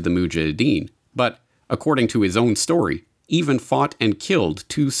training to the Mujahideen, but, according to his own story, even fought and killed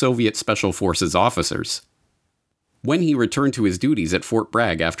 2 Soviet Special Forces officers. When he returned to his duties at Fort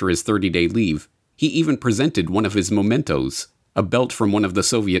Bragg after his 30-day leave, he even presented one of his mementos, a belt from one of the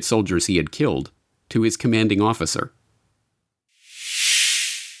Soviet soldiers he had killed, to his commanding officer.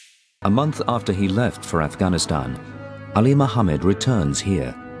 A month after he left for Afghanistan, Ali Mohammed returns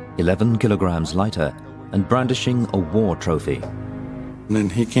here, 11 kilograms lighter and brandishing a war trophy. And then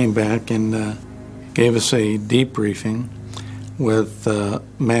he came back and gave us a debriefing with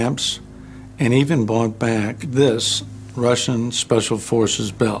maps, and even brought back this Russian Special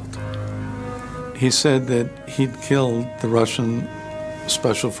Forces belt. He said that he'd killed the Russian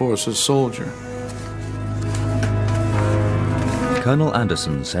Special Forces soldier. Colonel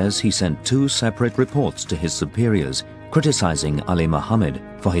Anderson says he sent 2 separate reports to his superiors criticizing Ali Mohammed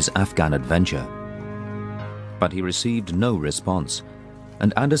for his Afghan adventure. But he received no response,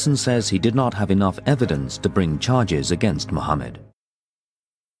 and Anderson says he did not have enough evidence to bring charges against Mohammed.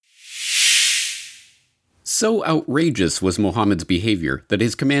 So outrageous was Mohammed's behavior that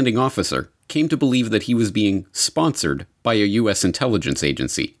his commanding officer came to believe that he was being sponsored by a U.S. intelligence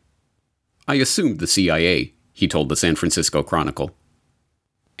agency. "I assumed the CIA," he told the San Francisco Chronicle.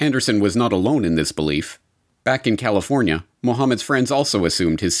 Anderson was not alone in this belief. Back in California, Mohammed's friends also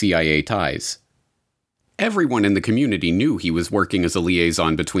assumed his CIA ties. Everyone in the community knew he was working as a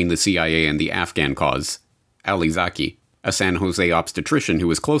liaison between the CIA and the Afghan cause. Ali Zaki, a San Jose obstetrician who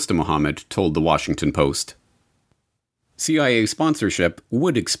was close to Mohammed, told the Washington Post. CIA sponsorship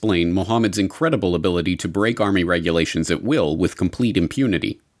would explain Mohammed's incredible ability to break army regulations at will with complete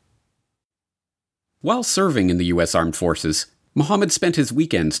impunity. While serving in the U.S. Armed Forces, Mohammed spent his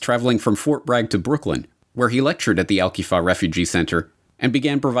weekends traveling from Fort Bragg to Brooklyn, where he lectured at the Al-Kifah Refugee Center and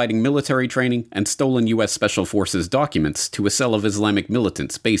began providing military training and stolen U.S. Special Forces documents to a cell of Islamic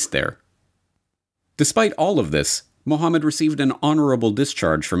militants based there. Despite all of this, Mohammed received an honorable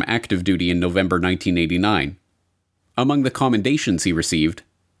discharge from active duty in November 1989. Among the commendations he received,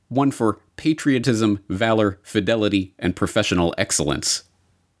 one for patriotism, valor, fidelity, and professional excellence.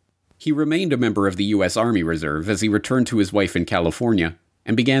 He remained a member of the U.S. Army Reserve as he returned to his wife in California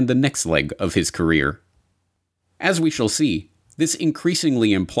and began the next leg of his career. As we shall see, this increasingly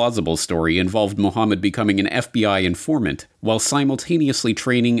implausible story involved Mohammed becoming an FBI informant while simultaneously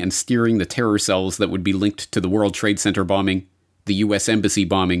training and steering the terror cells that would be linked to the World Trade Center bombing, the U.S. Embassy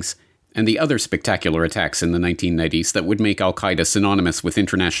bombings, and the other spectacular attacks in the 1990s that would make al-Qaeda synonymous with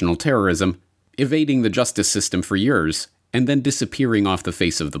international terrorism, evading the justice system for years, and then disappearing off the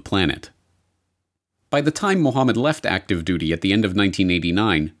face of the planet. By the time Mohammed left active duty at the end of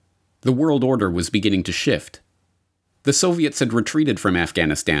 1989, the world order was beginning to shift. The Soviets had retreated from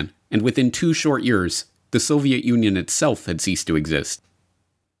Afghanistan, and within 2 short years, the Soviet Union itself had ceased to exist.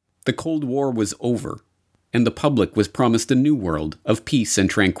 The Cold War was over, and the public was promised a new world of peace and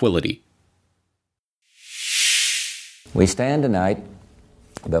tranquility. We stand tonight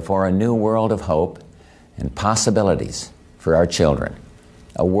before a new world of hope and possibilities for our children,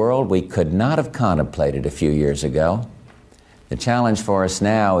 a world we could not have contemplated a few years ago. The challenge for us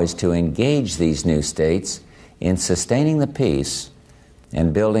now is to engage these new states in sustaining the peace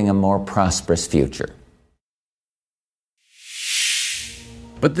and building a more prosperous future.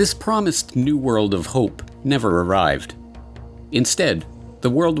 But this promised new world of hope never arrived. Instead, the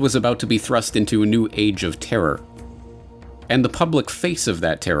world was about to be thrust into a new age of terror. And the public face of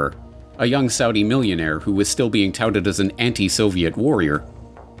that terror, a young Saudi millionaire who was still being touted as an anti-Soviet warrior,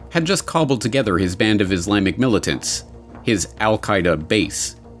 had just cobbled together his band of Islamic militants, his al-Qaeda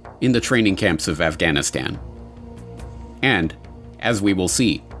base, in the training camps of Afghanistan. And, as we will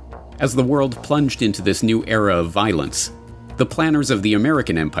see, as the world plunged into this new era of violence, the planners of the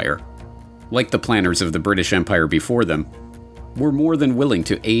American Empire, like the planners of the British Empire before them, were more than willing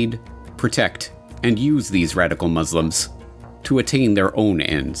to aid, protect, and use these radical Muslims, to attain their own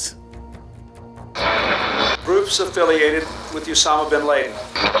ends. Groups affiliated with Osama bin Laden.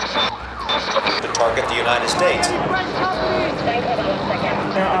 To target the United States.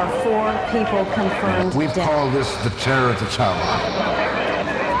 There are 4 people confirmed We call this the terror at the tower.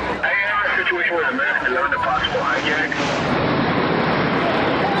 I have a situation where the mask is on a possible hijack.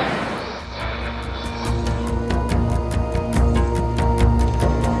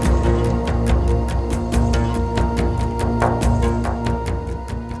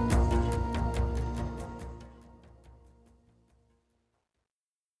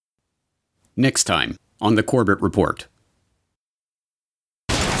 Next time on the Corbett Report.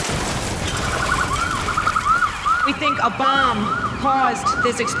 We think a bomb caused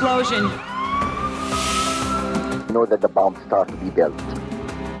this explosion. Know that the bomb started to be built.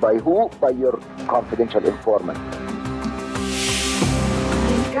 By who? By your confidential informant.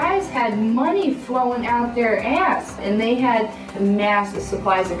 These guys had money flowing out their ass, and they had massive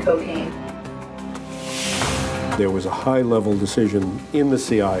supplies of cocaine. There was a high-level decision in the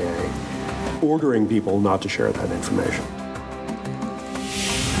CIA ordering people not to share that information.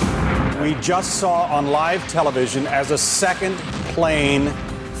 We just saw on live television as a second plane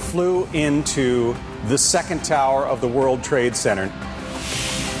flew into the second tower of the World Trade Center.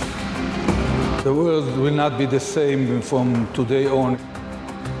 The world will not be the same from today on.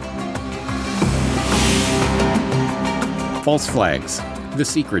 False Flags, The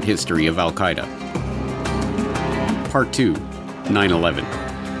Secret History of Al-Qaeda. Part 2, 9/11.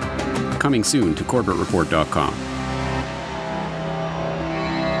 Coming soon to CorbettReport.com.